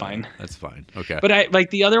one. That's fine. That's fine. Okay. But I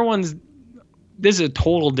like the other ones. This is a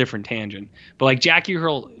total different tangent. But like Jackie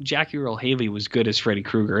Earl Haley was good as Freddy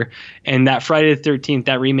Krueger, and that Friday the 13th,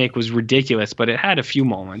 that remake was ridiculous, but it had a few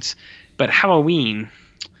moments. But Halloween,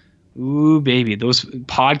 ooh baby, those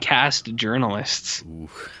podcast journalists. Ooh.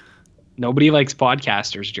 Nobody likes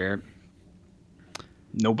podcasters, Jared.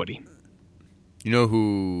 Nobody. You know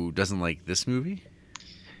who doesn't like this movie?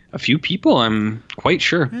 A few people, I'm quite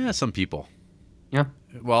sure. Yeah, some people. Yeah.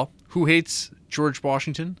 Well, who hates George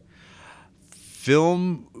Washington?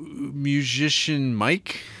 Film musician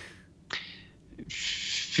Mike?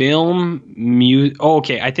 Oh,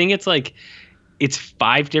 okay. I think it's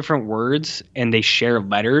 5 different words and they share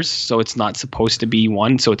letters, so it's not supposed to be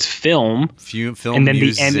one. So it's film. Film and then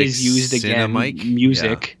music, the end is used again. Cinemike?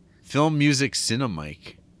 Music. Yeah. Film music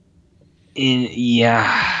Cinemike.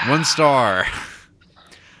 Yeah. 1 star.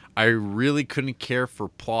 I really couldn't care for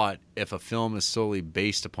plot if a film is solely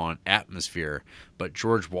based upon atmosphere, but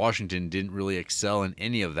George Washington didn't really excel in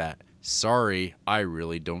any of that. Sorry, I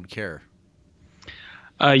really don't care.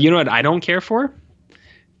 You know what I don't care for?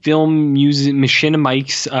 Film music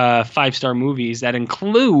Machinimike's 5-star movies that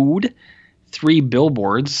include 3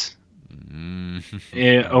 billboards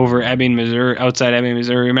over Ebbing, Missouri, outside Ebbing,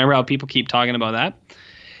 Missouri. Remember how people keep talking about that?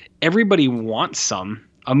 Everybody wants some.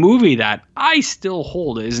 A movie that I still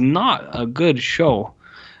hold is not a good show.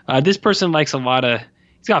 This person likes a lot of.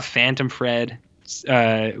 He's got Phantom Fred,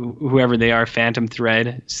 whoever they are, Phantom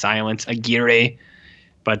Thread, Silence, Aguirre.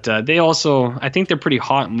 But they also, I think they're pretty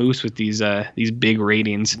hot and loose with these big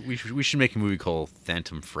ratings. We should make a movie called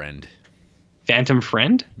Phantom Friend. Phantom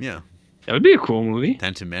Friend? Yeah. That would be a cool movie.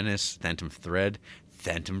 Phantom Menace, Phantom Thread,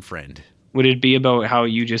 Phantom Friend. Would it be about how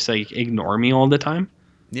you just like ignore me all the time?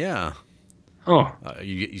 Yeah. Oh.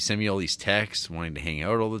 You send me all these texts wanting to hang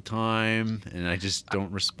out all the time, and I just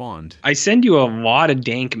don't respond. I send you a lot of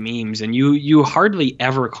dank memes, and you hardly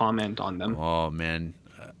ever comment on them. Oh, man.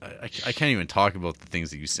 I can't even talk about the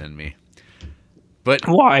things that you send me. But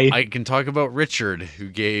why? I can talk about Richard, who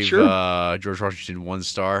gave George Washington 1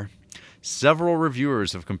 star. Several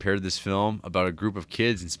reviewers have compared this film about a group of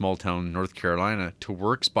kids in small-town North Carolina to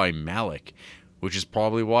works by Malick, which is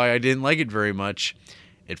probably why I didn't like it very much.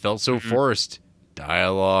 It felt so forced.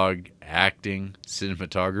 Dialogue, acting,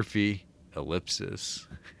 cinematography, ellipsis.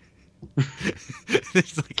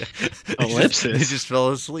 Ellipsis? They just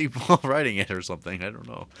fell asleep while writing it or something. I don't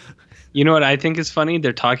know. You know what I think is funny?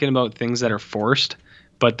 They're talking about things that are forced,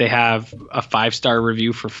 but they have a 5-star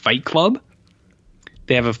review for Fight Club.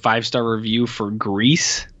 They have a 5-star review for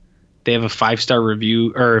Grease. They have a 5-star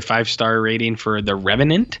review or a 5-star rating for The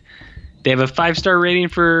Revenant. They have a 5-star rating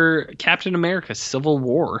for Captain America: Civil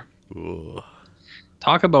War. Ooh.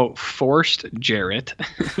 Talk about forced, Jarrett.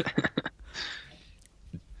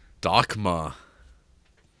 Docma.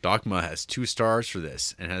 Docma has 2 stars for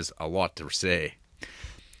this and has a lot to say.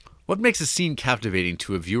 What makes a scene captivating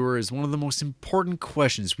to a viewer is one of the most important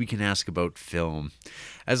questions we can ask about film.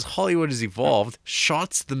 As Hollywood has evolved,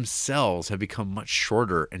 shots themselves have become much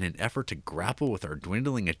shorter in an effort to grapple with our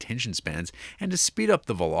dwindling attention spans and to speed up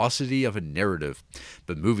the velocity of a narrative.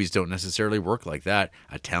 But movies don't necessarily work like that.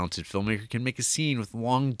 A talented filmmaker can make a scene with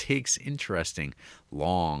long takes interesting.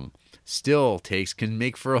 Long, still takes can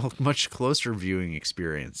make for a much closer viewing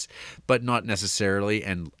experience, but not necessarily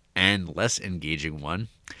and less engaging one.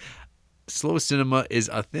 Slow cinema is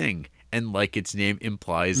a thing, And like its name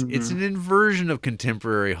implies, it's an inversion of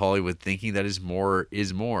contemporary Hollywood thinking that is more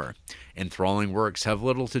is more. Enthralling works have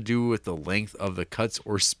little to do with the length of the cuts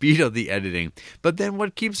or speed of the editing. But then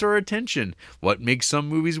what keeps our attention? What makes some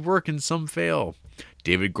movies work and some fail?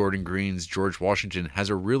 David Gordon Green's George Washington has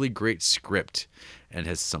a really great script and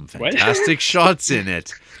has some fantastic shots in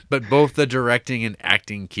it. But both the directing and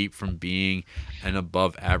acting keep from being an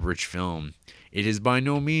above average film. It is by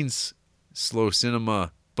no means slow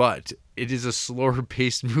cinema, but it is a slower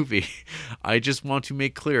paced movie. I just want to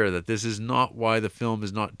make clear that this is not why the film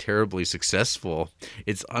is not terribly successful.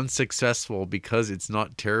 It's unsuccessful because it's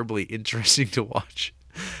not terribly interesting to watch.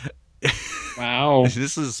 Wow.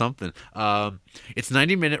 This is something. Its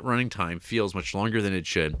 90-minute running time feels much longer than it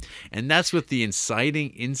should. And that's with the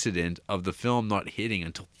inciting incident of the film not hitting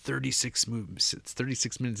until 36 minutes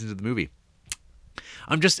into the movie.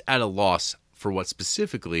 I'm just at a loss for what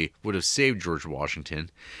specifically would have saved George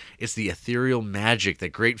Washington. It's the ethereal magic that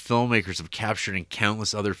great filmmakers have captured in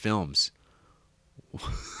countless other films.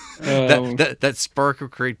 That spark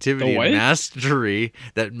of creativity and mastery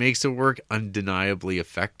that makes a work undeniably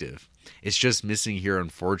effective. It's just missing here,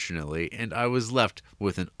 unfortunately, and I was left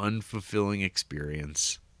with an unfulfilling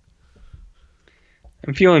experience.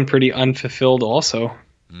 I'm feeling pretty unfulfilled also.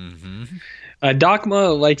 Dogma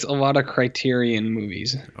likes a lot of Criterion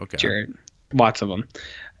movies, Okay. Jared. Lots of them.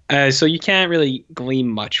 So you can't really glean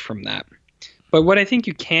much from that. But what I think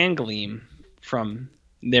you can glean from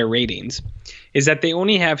their ratings is that they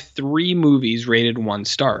only have 3 movies rated 1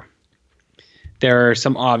 star. There are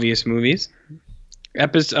some obvious movies.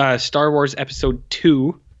 Star Wars Episode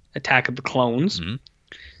 2, Attack of the Clones.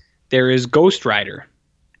 There is Ghost Rider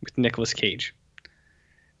with Nicolas Cage.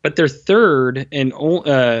 But their third and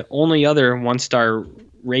only other 1-star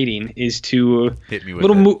rating is to Hit me with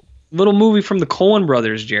it. Little movie from the Coen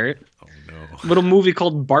brothers, Jarrett. Oh, no. Little movie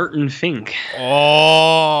called Barton Fink.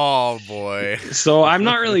 Oh, boy. So I'm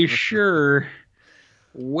not really sure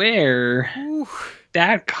where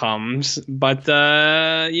that comes, but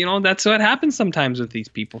that's what happens sometimes with these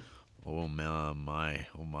people. Oh, my.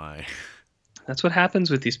 Oh, my. That's what happens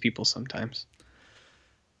with these people sometimes.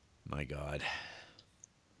 My God.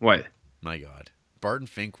 What? My God. Barton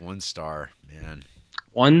Fink, 1 star. Man.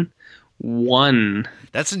 One.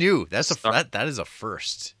 That's new. That is a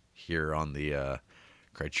first here on the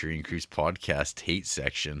Criterion Creeps podcast hate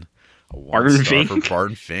section. A 1 star for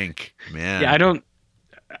Barton Fink. Man. Yeah, I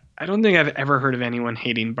don't think I've ever heard of anyone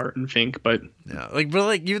hating Barton Fink, but yeah,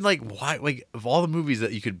 why? Like, of all the movies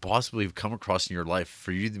that you could possibly have come across in your life,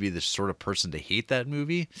 for you to be the sort of person to hate that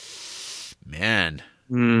movie, man.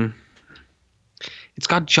 It's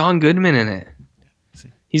got John Goodman in it.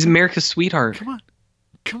 He's America's sweetheart.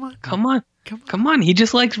 Come on. He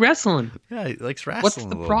just likes wrestling. Yeah, he likes wrestling. What's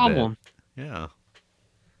the problem? Yeah.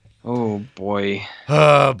 Oh boy.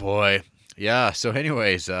 Oh boy. Yeah. So,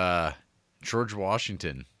 anyways, George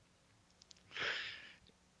Washington.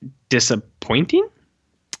 Disappointing?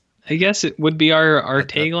 I guess it would be our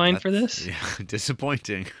tagline for this. Yeah,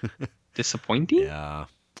 disappointing. Disappointing? Yeah.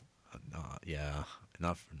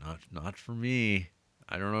 Not for me.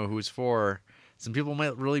 I don't know who it's for. Some people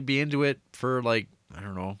might really be into it for, like, I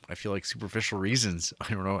don't know. I feel like superficial reasons. I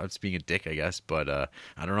don't know. That's being a dick, I guess. But I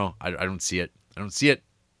don't know. I don't see it.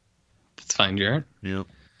 That's fine, Jared. Yeah.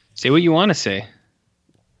 Say what you want to say.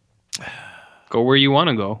 Go where you want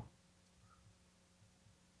to go.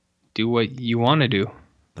 Do what you want to do.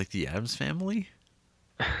 Like the Addams Family?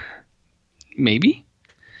 Maybe.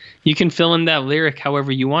 You can fill in that lyric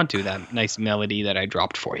however you want to, that nice melody that I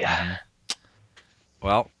dropped for you.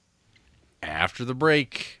 Well, after the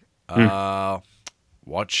break,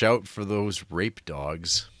 watch out for those rape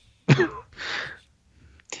dogs.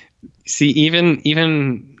 See,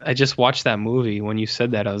 even I just watched that movie. When you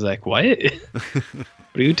said that, I was like, what?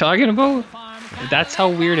 What are you talking about? That's how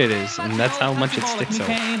weird it is, and that's how much it sticks out.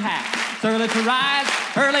 It's early to rise,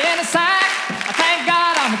 early in the sack. I thank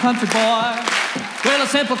God I'm a country boy. Well, a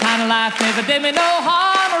simple kind of life never did me no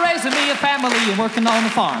harm. Raising me a family and working on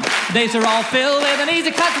the farm. The days are all filled with an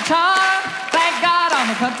easy country charm. Thank God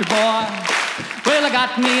I'm a country boy. Well, I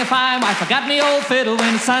got me a fine wife, I got me old fiddle.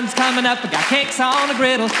 When the sun's coming up, I got cakes on the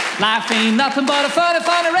griddle. Life ain't nothing but a funny,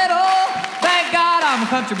 funny riddle. Thank God I'm a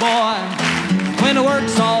country boy. When the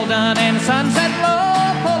work's all done and the sunset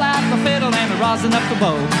low, pull out the fiddle and the rosin up the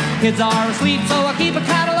bow. Kids are asleep, so I keep it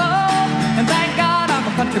kind of low. And thank God I'm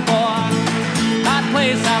a country boy. I'd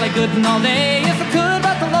play Sally Gooden all day if I could,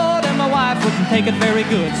 but the Lord and my wife wouldn't take it very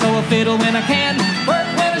good. So I fiddle when I can, work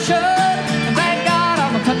when I should, and thank God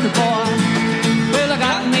I'm a country boy. Well, I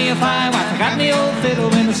got me a fine wife, I got me old fiddle.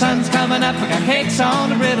 When the sun's coming up, I got cakes on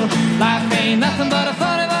the griddle. Life ain't nothing but a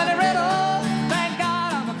funny, funny riddle.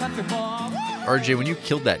 country boy. RJ, when you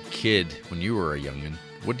killed that kid when you were a youngin,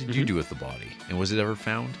 what did you do with the body? And was it ever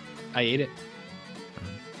found? I ate it.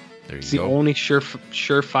 There you It's the go. only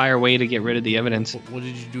surefire way to get rid of the evidence. What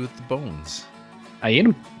did you do with the bones? I ate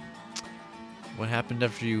them. What happened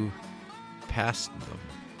after you passed them?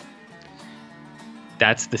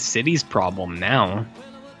 That's the city's problem now.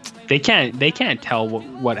 They can't tell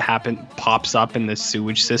what happened pops up in the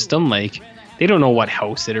sewage system. Like, they don't know what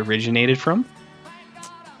house it originated from.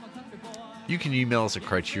 You can email us at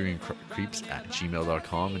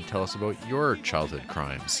criterioncreeps@gmail.com and tell us about your childhood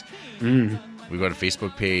crimes. We've got a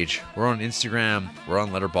Facebook page. We're on Instagram. We're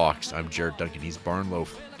on Letterboxd. I'm Jared Duncan. He's Barnloaf.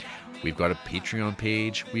 We've got a Patreon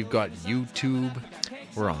page. We've got YouTube.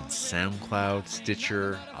 We're on SoundCloud,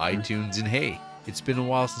 Stitcher, iTunes, and hey, it's been a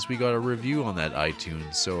while since we got a review on that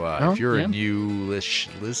iTunes. So if you're a new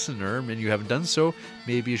listener and you haven't done so,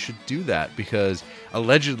 maybe you should do that because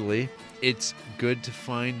allegedly it's good to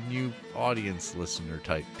find new audience listener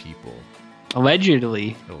type people.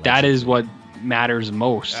 Allegedly. That is what matters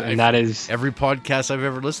most, and that is every podcast I've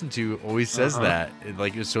ever listened to always says that.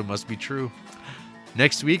 So it must be true.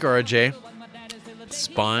 Next week, RJ,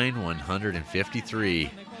 Spine 153.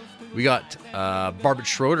 We got Barbara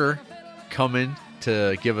Schroeder coming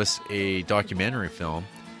to give us a documentary film,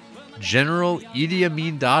 General Idi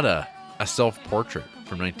Amin Dada, a self-portrait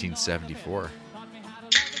from 1974.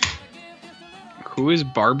 Who is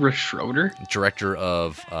Barbara Schroeder? Director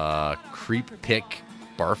of Creep Pick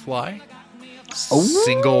Barfly,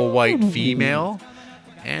 Single White Female,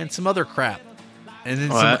 and some other crap. And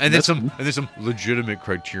then some legitimate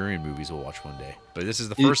Criterion movies we'll watch one day. But this is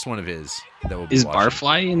the first one of his that we'll be Is watching.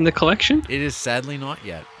 Barfly in the collection? It is sadly not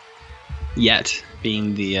yet. Yet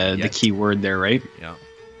being the key word there, right? Yeah.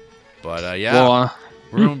 But Well,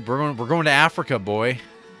 we're going to Africa, boy.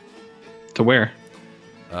 to where?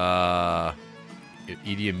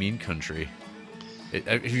 Idi Amin country.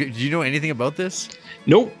 Do you know anything about this?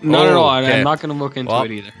 Nope, not at all. Okay. I'm not going to look into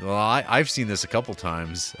it either. Well, I've seen this a couple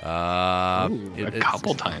times. A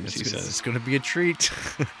couple times, he says. It's going to be a treat.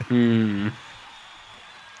 All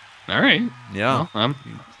right. Yeah. Well,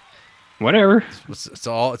 whatever. It's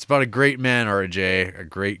about a great man, RJ. A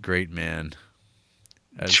great man.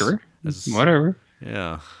 Sure. Whatever.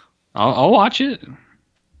 Yeah. I'll watch it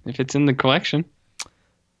if it's in the collection.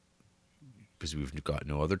 Because we've got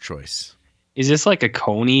no other choice. Is this like a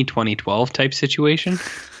Coney 2012 type situation?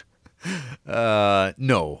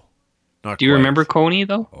 No. Not Do you quite. remember Coney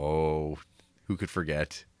though? Oh, who could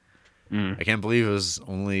forget? I can't believe it was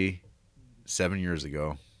only 7 years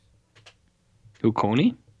ago. Who,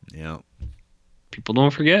 Coney? Yeah. People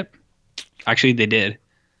don't forget. Actually, they did.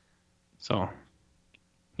 So,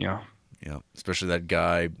 yeah. Yeah. Especially that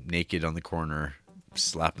guy naked on the corner,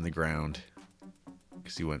 slapping the ground.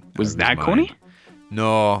 Because he went. Was that Coney?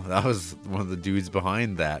 No, that was one of the dudes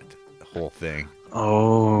behind that whole thing.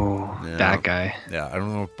 Oh, Yeah. that guy. Yeah, I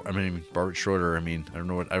don't know. I mean, Barbara Schroeder. I don't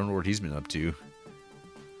know what he's been up to.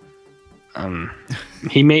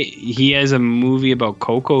 He has a movie about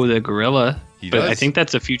Coco the gorilla. He but does. I think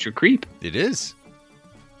that's a future creep. It is.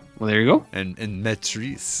 Well, there you go. And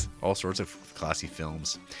Matrice, all sorts of classy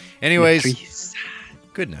films. Anyways, Matrice.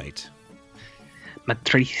 good night.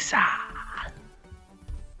 Matrice.